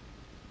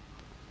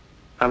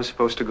 I'm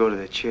supposed to go to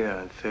the chair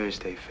on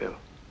Thursday, Phil.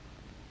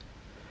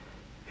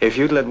 If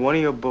you'd let one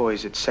of your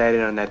boys that sat in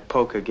on that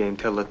poker game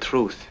tell the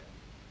truth,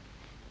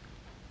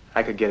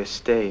 I could get a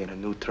stay and a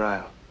new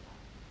trial.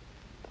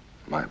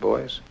 My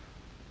boys?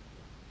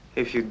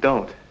 If you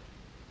don't,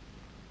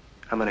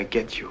 I'm gonna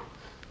get you.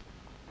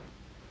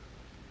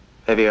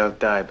 Maybe I'll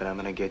die, but I'm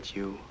gonna get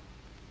you.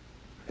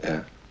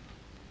 Yeah?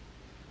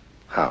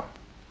 How?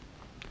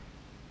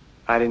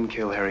 I didn't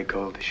kill Harry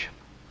Goldish,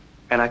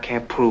 and I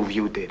can't prove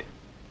you did.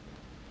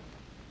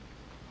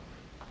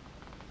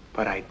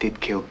 But I did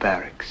kill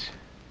Barracks.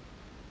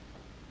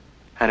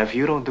 And if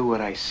you don't do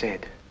what I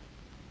said,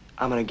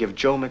 I'm gonna give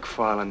Joe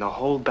McFarland the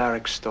whole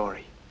Barracks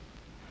story.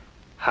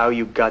 How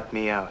you got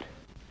me out.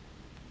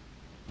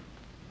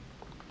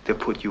 To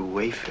put you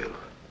away, Phil.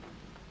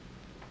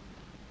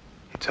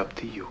 It's up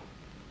to you.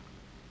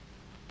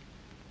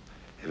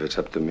 If it's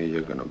up to me,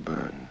 you're gonna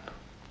burn.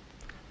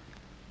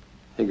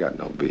 You got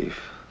no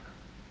beef.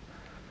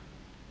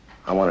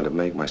 I wanted to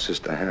make my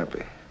sister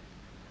happy.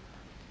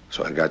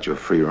 So I got you a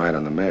free ride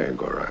on the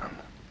merry-go-round.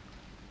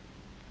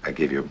 I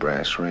gave you a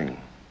brass ring.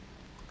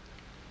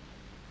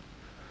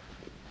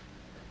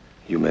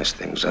 You messed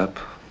things up.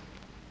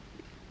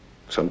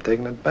 So I'm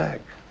taking it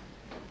back.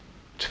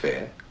 It's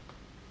fair.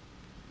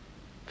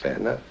 Fair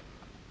enough.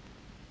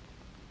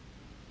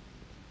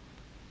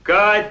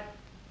 Good.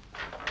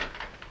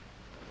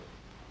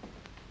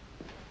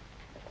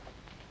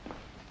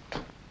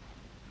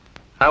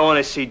 I want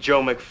to see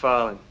Joe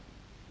McFarland.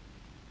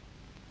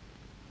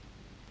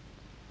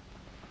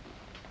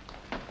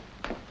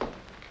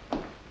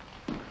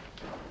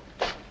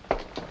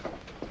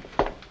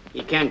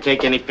 You can't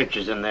take any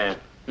pictures in there.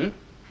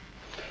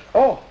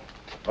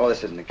 Oh,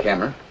 this isn't a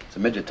camera. It's a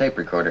midget tape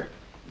recorder.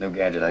 New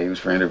gadget I use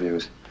for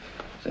interviews.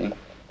 See?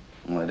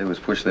 All I do is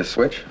push this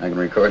switch. I can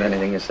record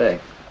anything you say.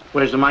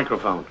 Where's the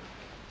microphone?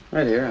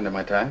 Right here, under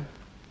my tie.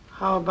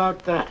 How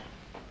about that?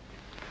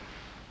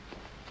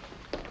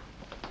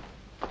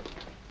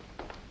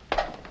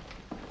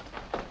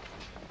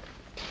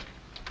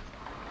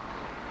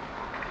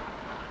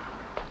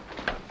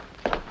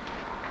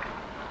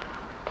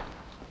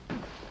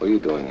 What are you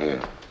doing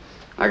here?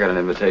 I got an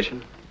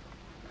invitation.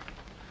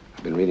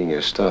 I've been reading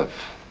your stuff.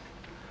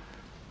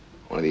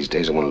 One of these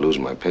days I want to lose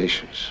my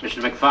patience.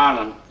 Mr.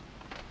 McFarland.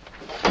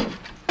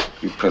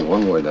 You print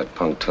one word that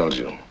punk tells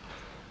you,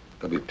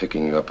 they'll be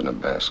picking you up in a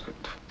basket.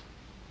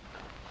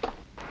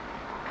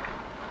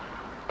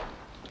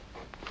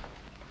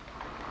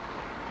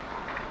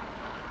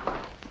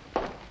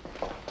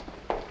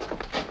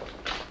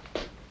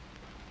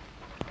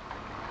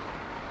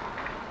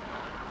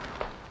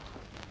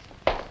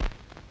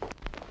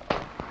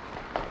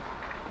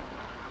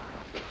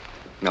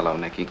 Hello,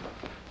 Nicky.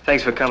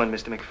 Thanks for coming,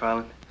 Mr.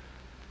 McFarland.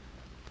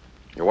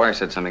 Your wife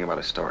said something about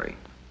a story.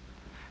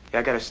 Yeah,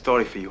 I got a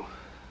story for you.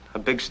 A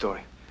big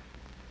story.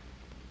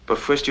 But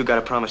first, you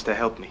gotta promise to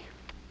help me.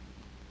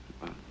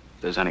 Well,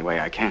 if there's any way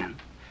I can.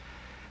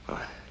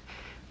 Well,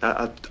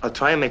 now, I'll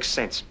try and make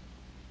sense.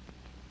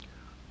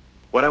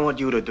 What I want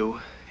you to do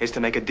is to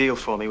make a deal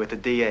for me with the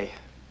DA.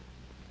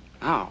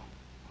 How?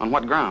 On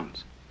what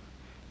grounds?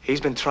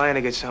 He's been trying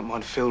to get something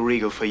on Phil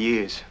Regal for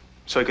years,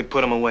 so he could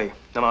put him away.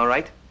 Am I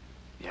right?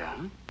 Yeah?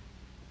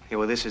 Yeah,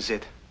 well, this is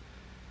it.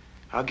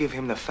 I'll give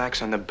him the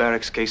facts on the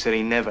Barracks case that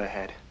he never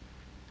had.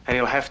 And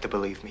he'll have to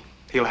believe me.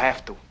 He'll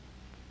have to.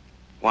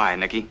 Why,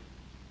 Nicky?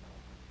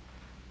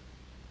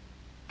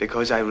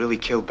 Because I really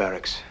killed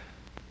Barracks.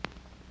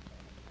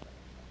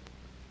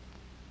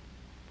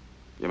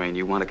 You mean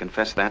you want to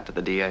confess that to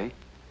the DA?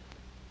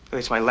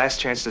 It's my last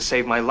chance to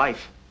save my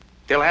life.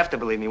 They'll have to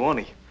believe me, won't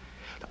he?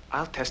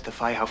 I'll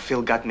testify how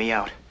Phil got me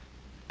out.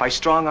 By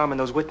strong-arming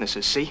those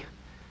witnesses, see?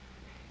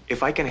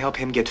 If I can help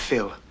him get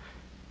Phil,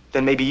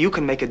 then maybe you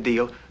can make a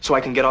deal so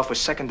I can get off with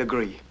second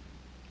degree.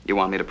 You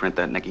want me to print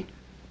that, Nicky?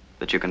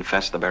 That you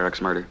confess the Barracks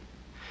murder?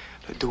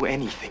 Do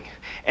anything.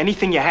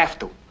 Anything you have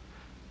to.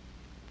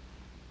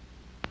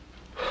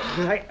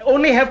 I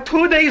only have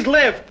 2 days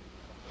left.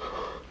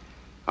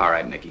 All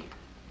right, Nicky.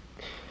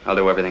 I'll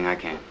do everything I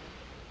can.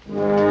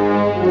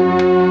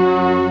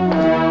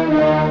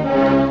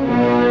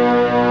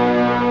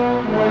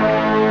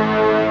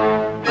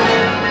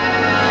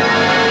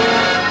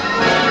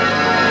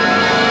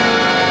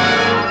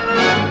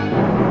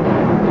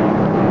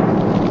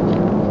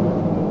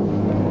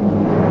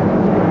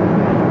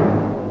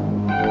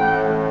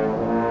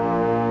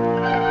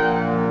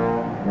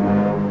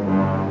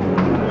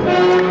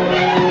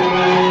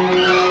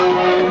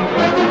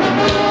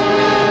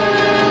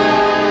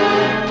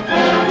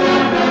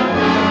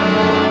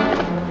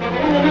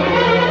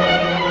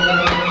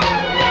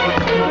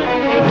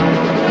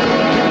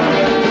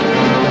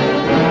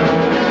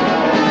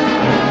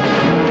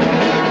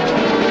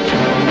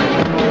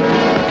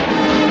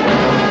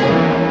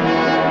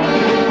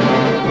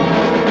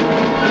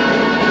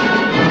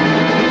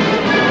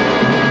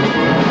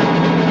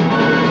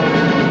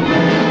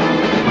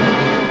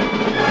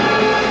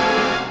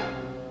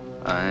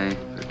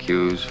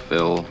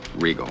 Phil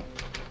Regal.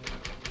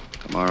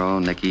 Tomorrow,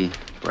 Nicky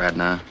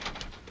Bradna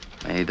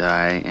may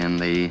die in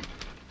the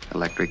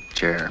electric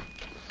chair.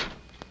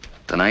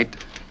 Tonight,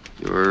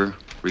 your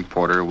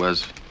reporter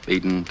was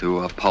beaten to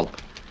a pulp.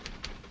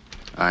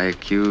 I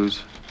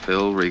accuse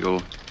Phil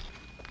Regal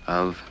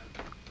of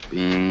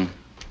being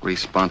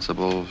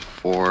responsible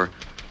for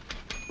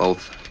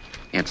both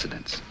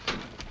incidents.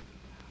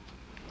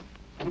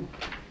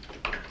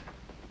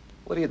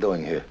 What are you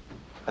doing here?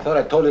 I thought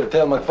I told you to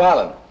tell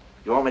McFarland.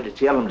 You want me to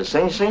tell him to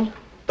Sing Sing?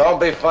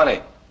 Don't be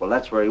funny. Well,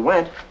 that's where he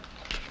went.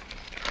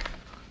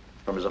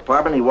 From his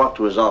apartment, he walked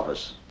to his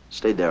office.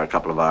 Stayed there a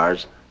couple of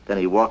hours. Then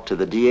he walked to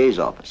the DA's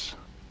office.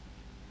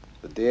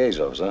 The DA's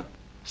office, huh?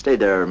 Stayed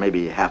there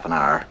maybe half an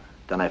hour.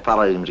 Then I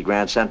followed him to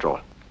Grand Central.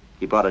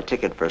 He bought a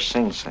ticket for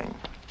Sing Sing.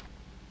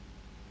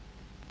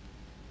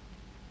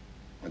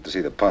 Went to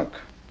see the punk.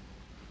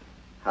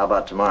 How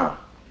about tomorrow?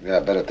 Yeah, I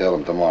better tell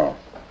him tomorrow.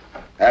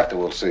 After,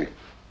 we'll see.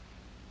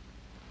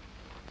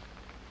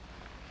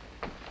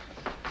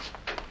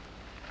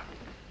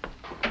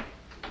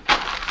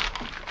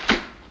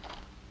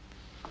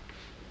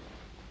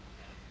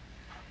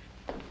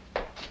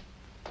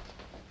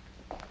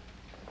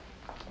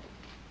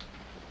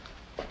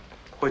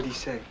 What'd he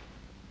say?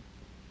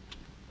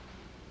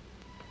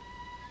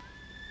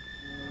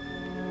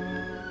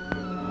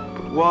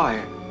 But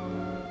why?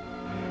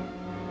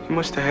 He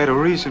must have had a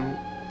reason.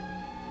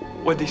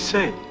 What'd he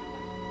say?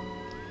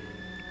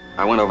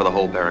 I went over the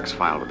whole barracks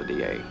file with the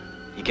DA.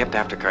 He kept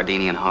after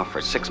Cardini and Huff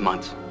for 6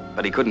 months,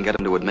 but he couldn't get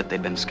them to admit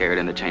they'd been scared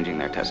into changing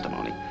their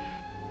testimony.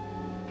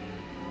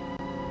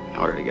 In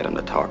order to get him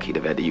to talk, he'd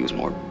have had to use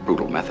more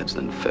brutal methods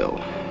than Phil.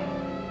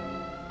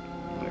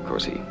 And of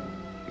course, he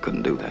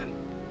couldn't do that.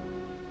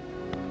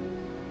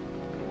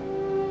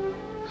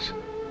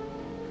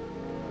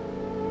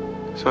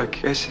 So I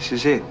guess this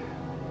is it.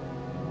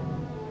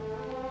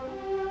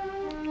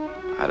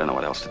 I don't know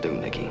what else to do,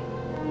 Nicky.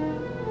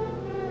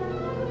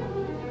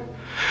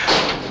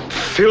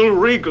 Phil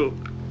Regal.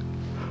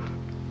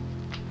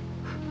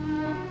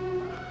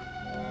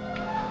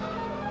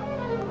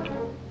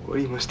 What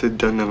he must have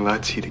done to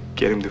Lazzi to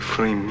get him to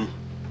frame me.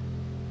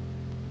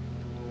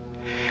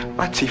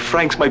 Lazzi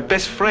Frank's my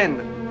best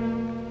friend.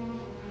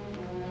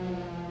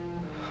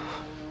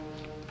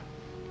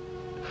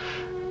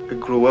 I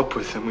grew up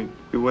with him.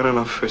 We went on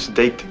our first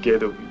date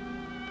together.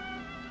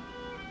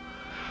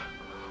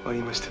 What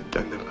he must have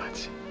done to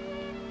Lazzi.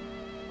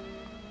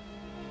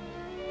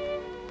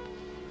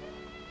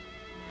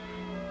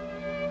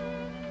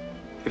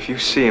 If you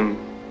see him,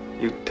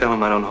 you tell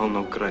him I don't hold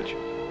no grudge.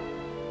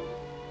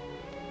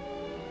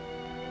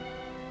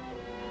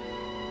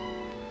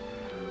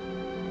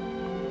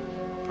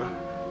 Well,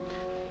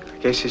 I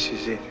guess this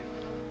is it.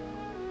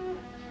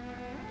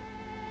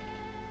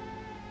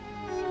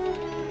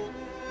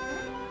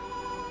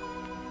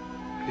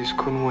 I just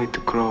couldn't wait to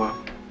grow up.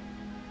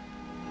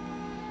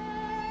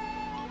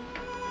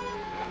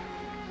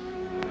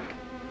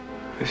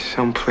 There's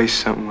someplace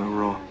something went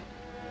wrong.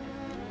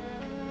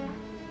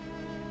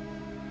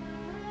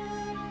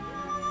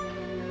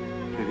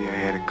 Maybe I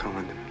had it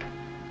coming to me.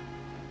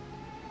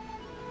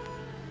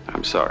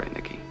 I'm sorry,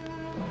 Nicky.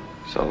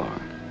 So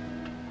long.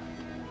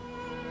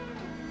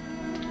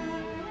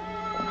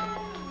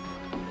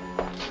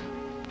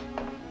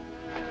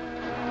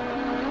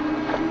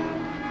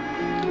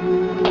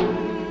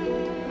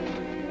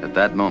 At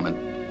that moment,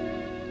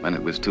 when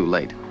it was too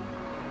late,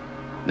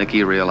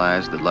 Nicky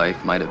realized that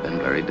life might have been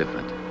very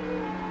different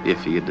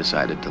if he had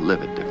decided to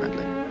live it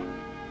differently.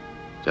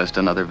 Just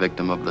another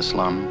victim of the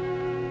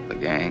slum, the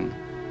gang,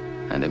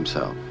 and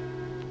himself.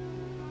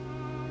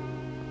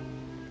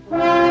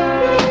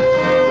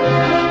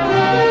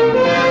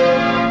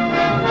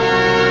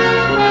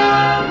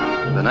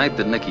 The night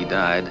that Nicky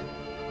died,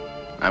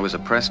 I was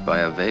oppressed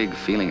by a vague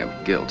feeling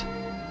of guilt.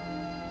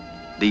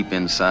 Deep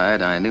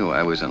inside, I knew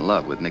I was in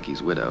love with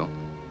Nicky's widow,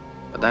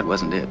 but that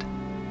wasn't it.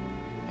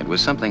 It was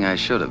something I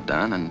should have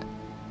done and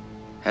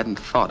hadn't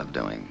thought of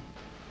doing.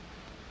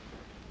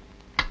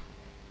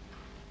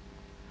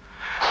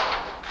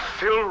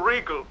 Phil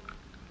Regal.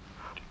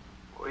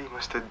 What he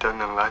must have done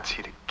to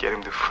Lazzi to get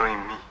him to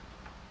frame me.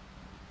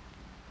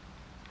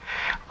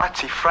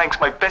 Lazzi Frank's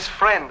my best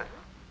friend.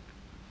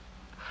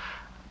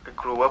 I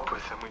grew up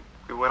with him.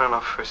 We went on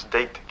our first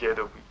date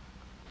together.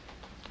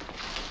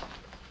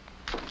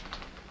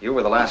 You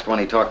were the last one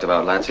he talked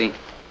about, Lazzi.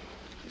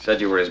 He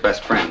said you were his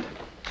best friend.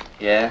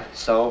 Yeah,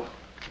 so?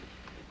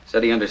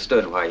 Said he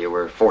understood why you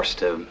were forced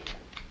to.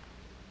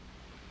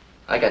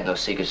 I got no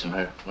secrets from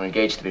her. We're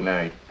engaged to be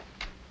married.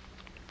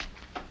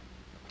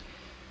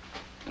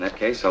 In that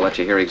case, I'll let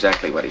you hear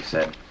exactly what he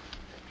said.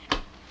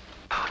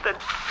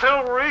 That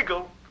Phil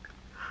Regal.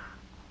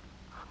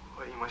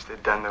 What he must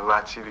have done to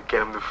Lazzi to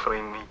get him to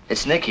frame me.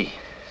 It's Nicky.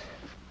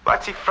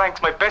 Lazzi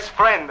Frank's my best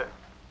friend.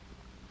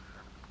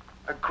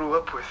 I grew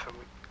up with him.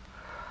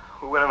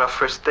 We went on our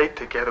first date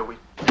together.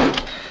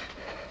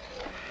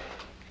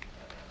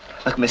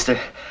 Look, mister,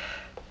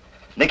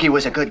 Nicky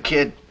was a good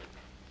kid,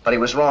 but he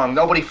was wrong.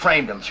 Nobody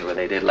framed him. Sure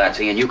they did,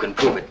 Lazzi, and you can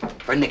prove it.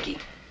 For Nicky.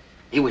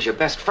 He was your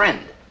best friend.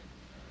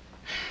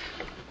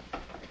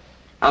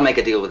 I'll make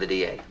a deal with the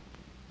DA.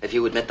 If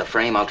you admit the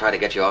frame, I'll try to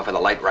get you off with a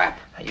light rap.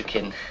 Are you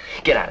kidding?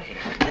 Get out of here.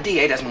 The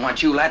DA doesn't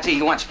want you, Lazzi.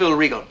 He wants Phil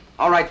Regal.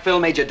 All right, Phil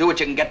made you do it.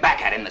 You can get back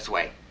at him this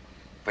way.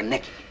 For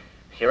Nicky.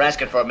 You're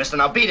asking for it, mister,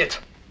 and I'll beat it.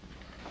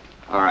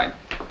 All right.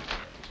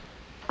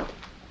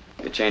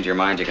 If you change your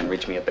mind, you can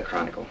reach me at the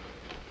Chronicle.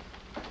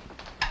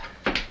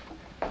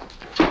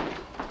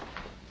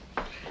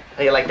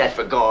 How you like that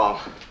for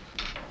gall?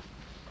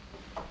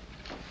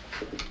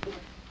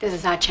 This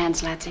is our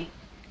chance, Lazzi.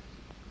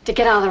 To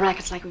get out of the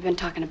rackets like we've been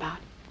talking about.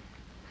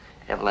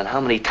 Evelyn,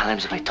 how many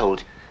times have I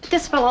told you?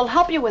 This fellow'll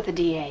help you with the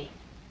DA.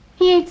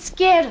 He ain't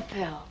scared of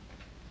Phil.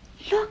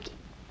 Look,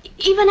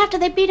 even after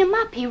they beat him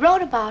up, he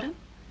wrote about him.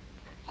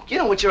 You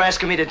know what you're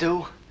asking me to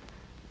do?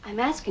 I'm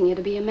asking you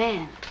to be a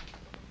man.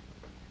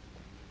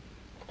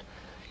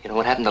 You know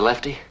what happened to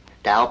Lefty?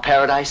 Dow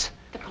Paradise?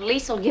 The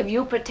police will give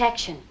you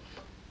protection.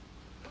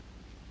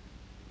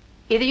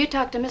 Either you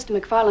talk to Mr.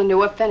 McFarland or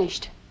we're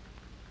finished.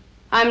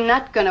 I'm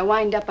not gonna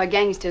wind up a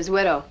gangster's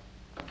widow.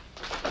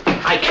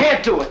 I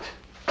can't do it!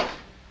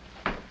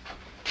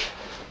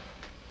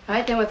 All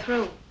right, then we're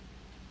through.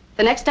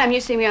 The next time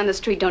you see me on the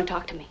street, don't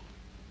talk to me.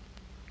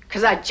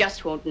 'Cause I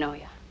just won't know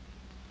you.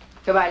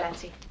 Goodbye,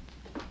 Lancy.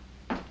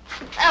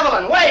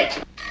 Evelyn,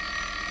 wait!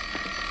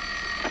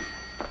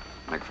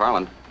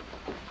 McFarland.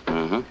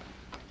 Mm-hmm.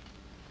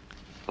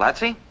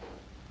 Latsy?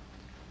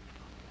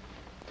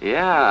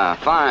 Yeah,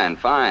 fine,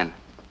 fine.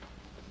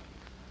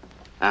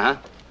 Uh-huh.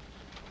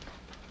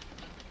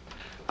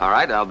 All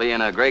right, I'll be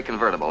in a gray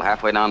convertible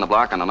halfway down the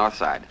block on the north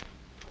side.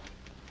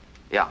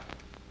 Yeah.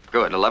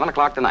 Good. 11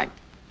 o'clock tonight.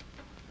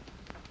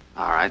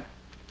 All right.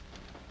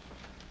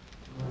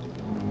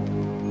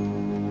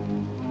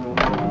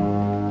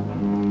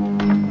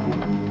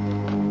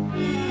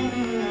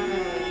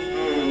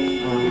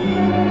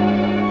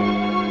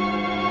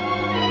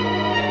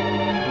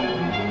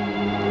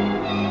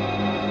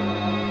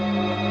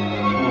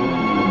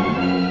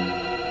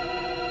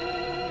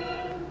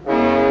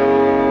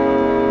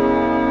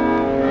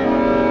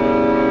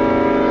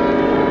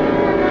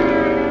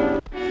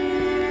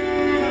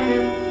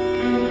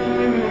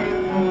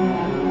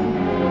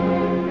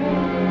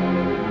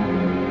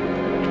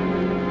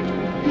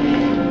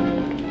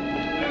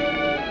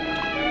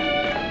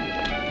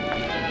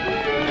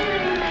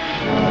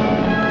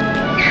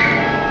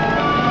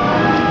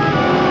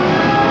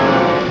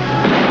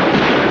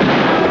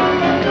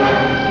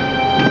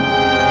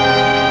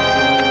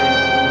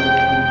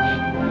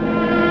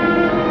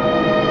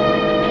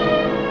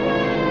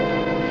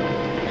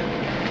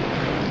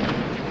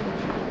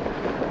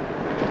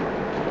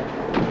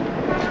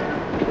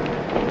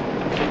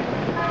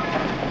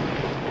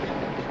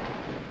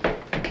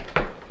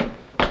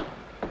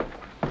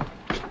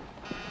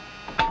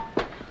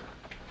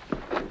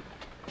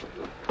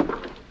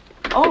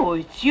 Oh,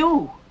 it's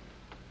you.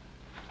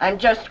 I'm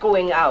just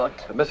going out.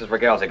 Mrs.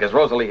 Regalzik, is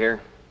Rosalie here?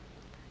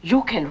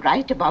 You can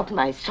write about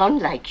my son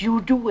like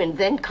you do and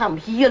then come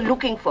here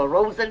looking for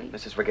Rosalie?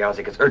 Mrs.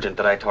 Regalzik, it's urgent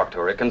that I talk to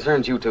her. It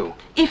concerns you, too.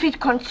 If it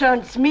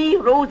concerns me,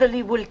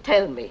 Rosalie will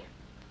tell me.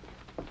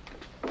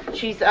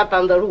 She's up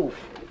on the roof.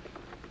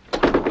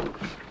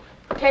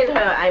 Tell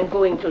her I'm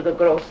going to the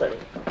grocery.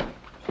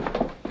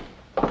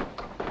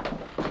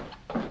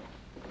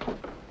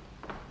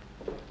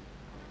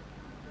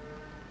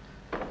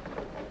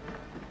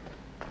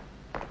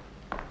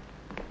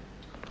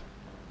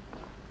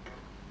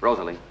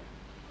 Rosalie.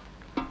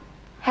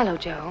 Hello,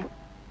 Joe.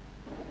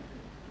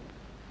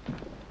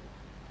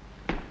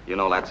 You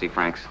know Latsy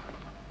Franks?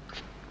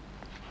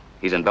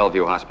 He's in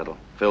Bellevue Hospital.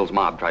 Phil's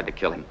mob tried to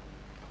kill him.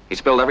 He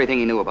spilled everything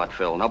he knew about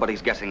Phil.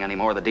 Nobody's guessing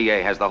anymore. The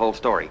DA has the whole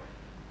story.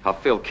 How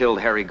Phil killed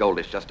Harry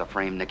Goldish just to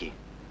frame Nicky.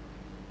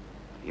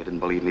 You didn't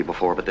believe me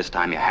before, but this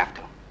time you have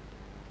to.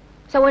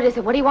 So what is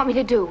it? What do you want me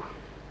to do?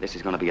 This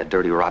is going to be a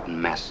dirty,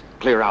 rotten mess.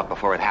 Clear out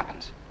before it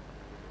happens.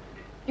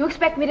 You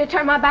expect me to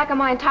turn my back on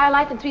my entire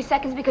life in 3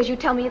 seconds because you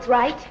tell me it's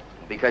right?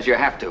 Because you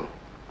have to.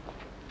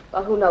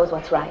 Well, who knows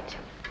what's right?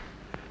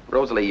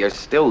 Rosalie, you're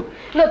still...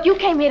 Look, you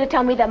came here to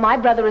tell me that my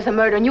brother is a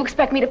murderer, and you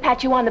expect me to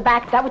pat you on the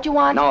back. Is that what you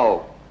want?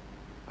 No.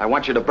 I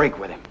want you to break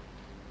with him.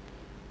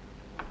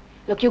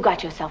 Look, you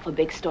got yourself a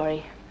big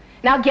story.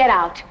 Now get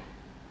out.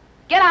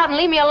 Get out and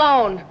leave me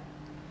alone.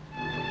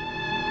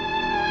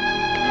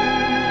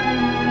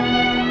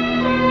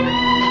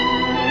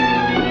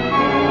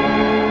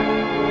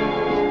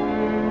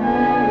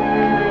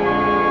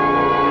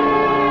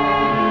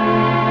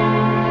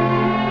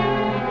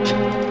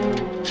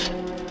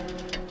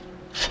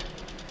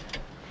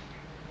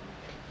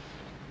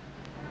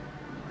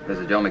 This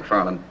is Joe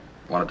McFarland.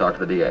 Want to talk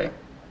to the DA.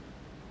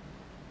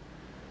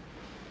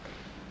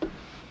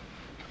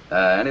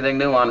 Anything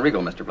new on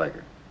Regal, Mr.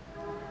 Blaker?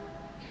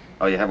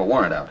 Oh, you have a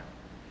warrant out?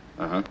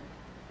 Uh-huh.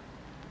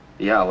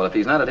 Yeah, well, if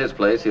he's not at his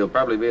place, he'll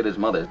probably be at his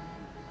mother's.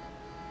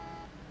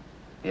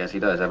 Yes, he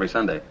does, every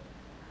Sunday.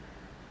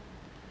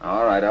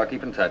 All right, I'll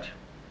keep in touch.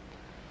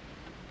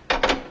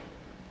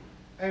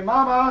 Hey,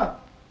 Mama!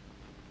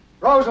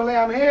 Rosalie,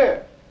 I'm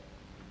here!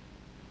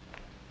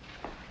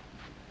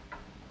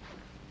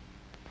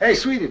 Hey,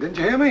 sweetie, didn't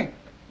you hear me?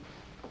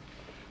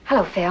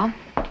 Hello, Phil.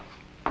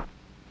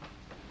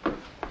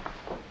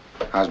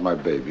 How's my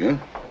baby, huh?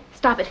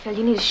 Stop it, Phil.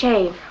 You need a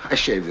shave. I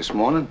shaved this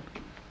morning.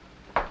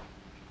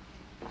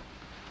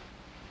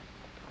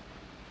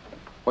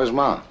 Where's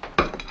Ma?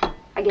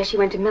 I guess she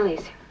went to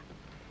Millie's.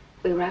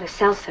 We were out of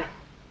seltzer.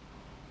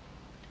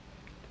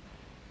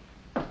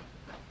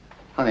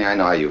 Honey, I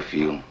know how you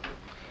feel.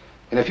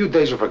 In a few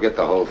days, you'll forget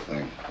the whole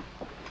thing.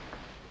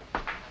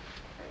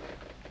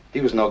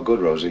 He was no good,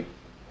 Rosie.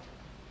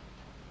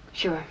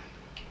 Sure.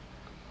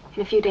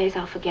 In a few days,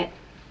 I'll forget.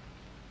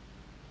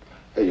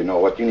 Hey, you know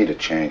what? You need a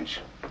change.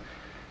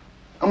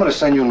 I'm gonna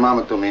send you and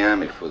Mama to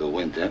Miami for the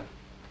winter.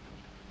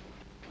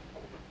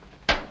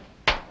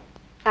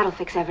 That'll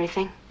fix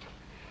everything.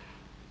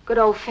 Good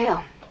old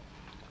Phil.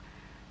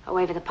 A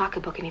wave of the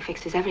pocketbook and he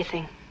fixes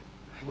everything.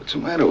 Hey, what's the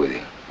matter with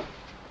you?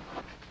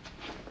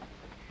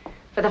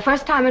 For the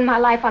first time in my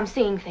life, I'm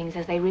seeing things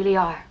as they really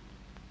are.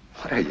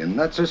 What, are you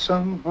nuts or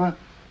something, huh?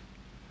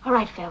 All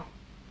right, Phil.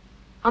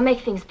 I'll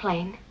make things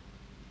plain.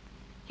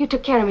 You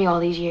took care of me all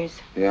these years.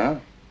 Yeah?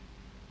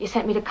 You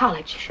sent me to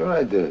college. Sure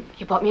I did.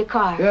 You bought me a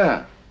car.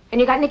 Yeah. And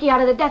you got Nicky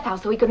out of the death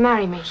house so he could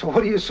marry me. So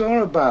what are you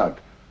sore about?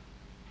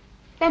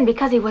 Then,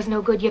 because he was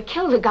no good, you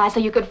killed a guy so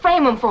you could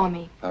frame him for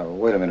me.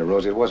 Wait a minute,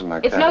 Rosie. It wasn't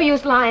like It's that. no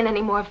use lying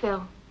anymore,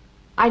 Phil.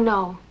 I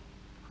know.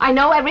 I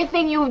know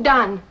everything you've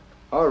done.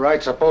 All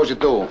right, suppose you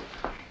do.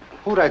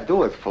 Who'd I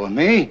do it for?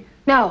 Me?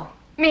 No,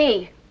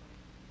 me.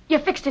 You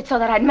fixed it so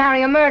that I'd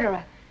marry a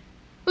murderer.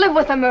 Live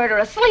with a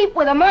murderer. Sleep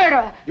with a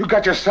murderer. You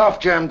got yourself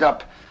jammed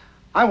up.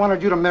 I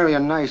wanted you to marry a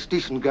nice,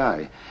 decent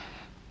guy.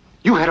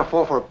 You had to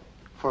fall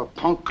for a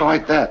punk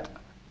like that.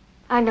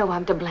 I know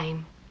I'm to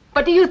blame.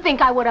 But do you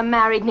think I would have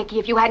married Nicky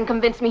if you hadn't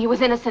convinced me he was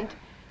innocent?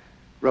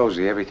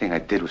 Rosie, everything I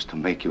did was to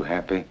make you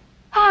happy.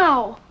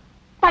 How?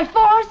 By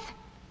force?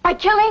 By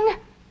killing?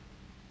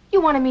 You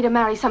wanted me to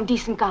marry some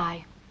decent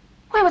guy.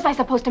 Where was I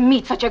supposed to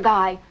meet such a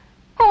guy?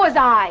 Who was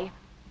I?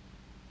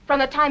 From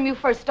the time you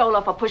first stole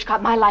off a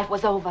pushcart, my life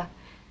was over.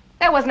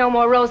 There was no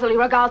more Rosalie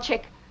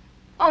Regalchik.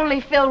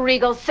 Only Phil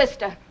Regal's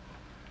sister.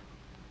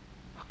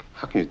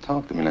 How can you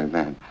talk to me like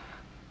that?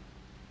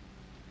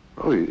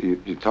 Rosie,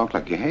 you talk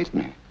like you hate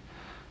me.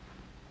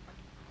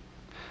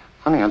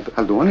 Honey,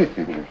 I'll do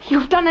anything.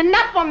 You've done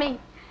enough for me.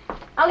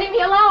 Now leave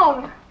me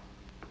alone.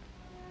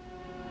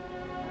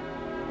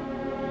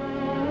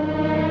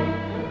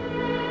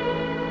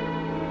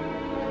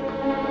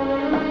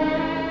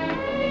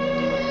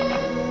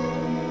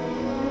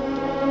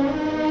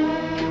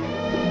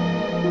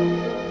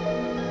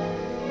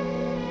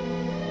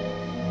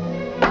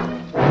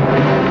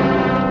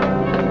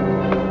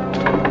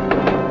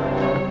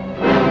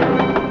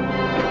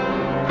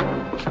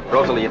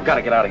 Rosalie, you've got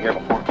to get out of here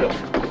before Phil.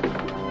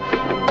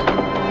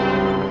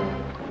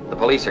 The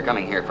police are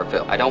coming here for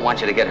Phil. I don't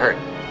want you to get hurt.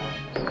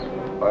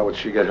 Why would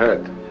she get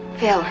hurt?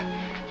 Phil,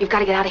 you've got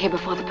to get out of here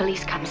before the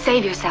police come.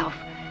 Save yourself.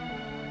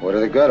 What do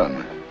they got on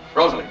me?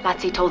 Rosalie.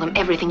 Lotsie told them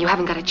everything. You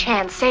haven't got a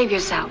chance. Save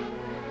yourself.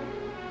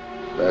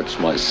 That's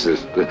my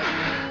sister.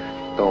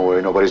 Don't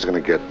worry, nobody's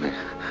gonna get me.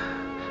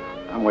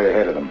 I'm way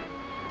ahead of them.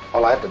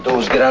 All I have to do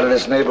is get out of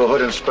this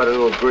neighborhood and spread a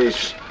little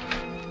grease.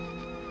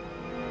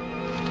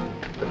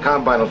 The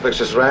combine will fix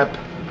this ramp.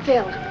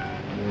 Phil.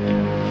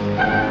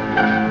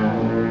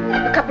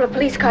 A couple of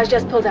police cars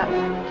just pulled up.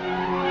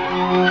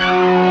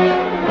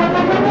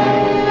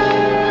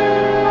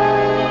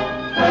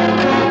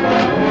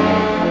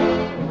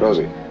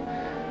 Rosie,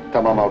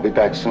 tell Mom I'll be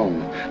back soon.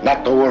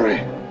 Not to worry.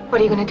 What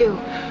are you going to do?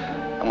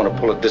 I'm going to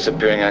pull a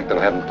disappearing act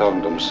that'll have them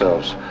talking to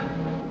themselves.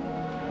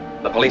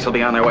 The police will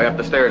be on their way up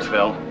the stairs,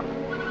 Phil.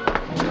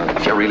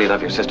 If you really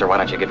love your sister, why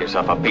don't you give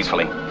yourself up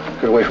peacefully?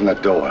 Get away from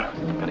that door.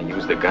 Gonna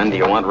use the gun? Do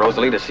you want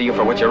Rosalie to see you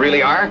for what you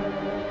really are?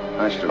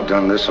 I should have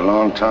done this a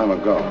long time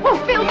ago. Oh,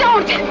 Phil,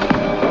 don't!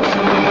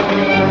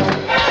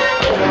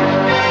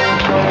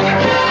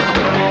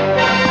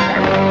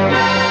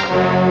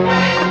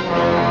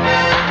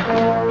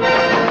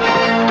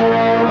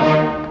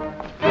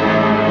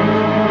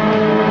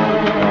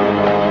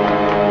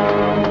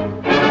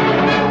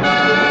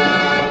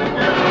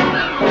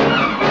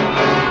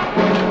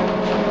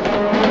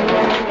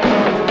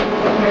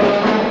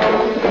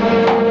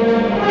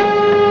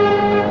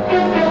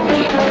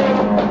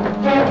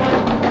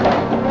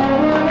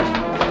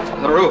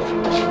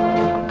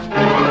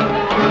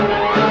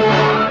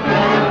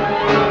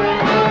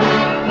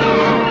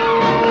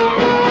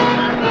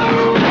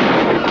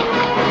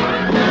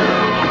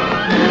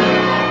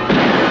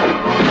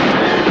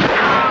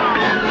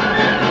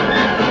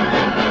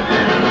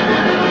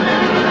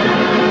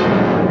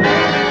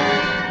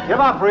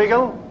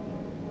 Regal.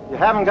 You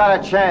haven't got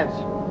a chance.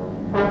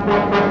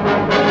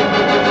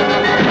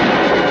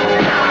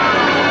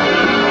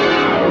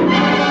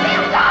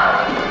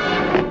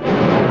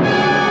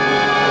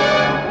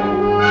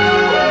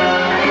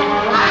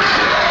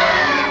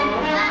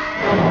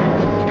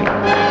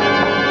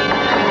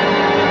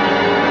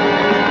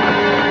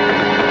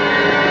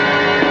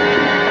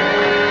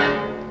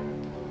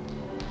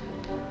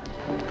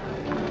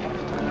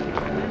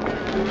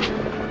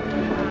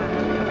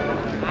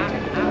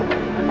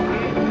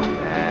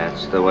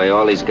 The way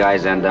all these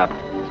guys end up.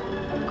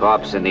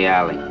 Cops in the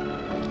alley.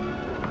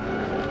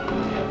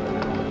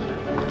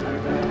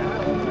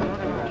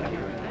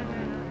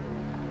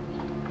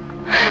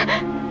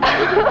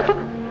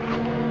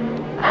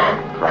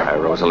 Cry,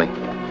 Rosalie.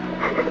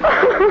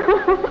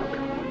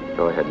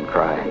 Go ahead and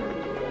cry.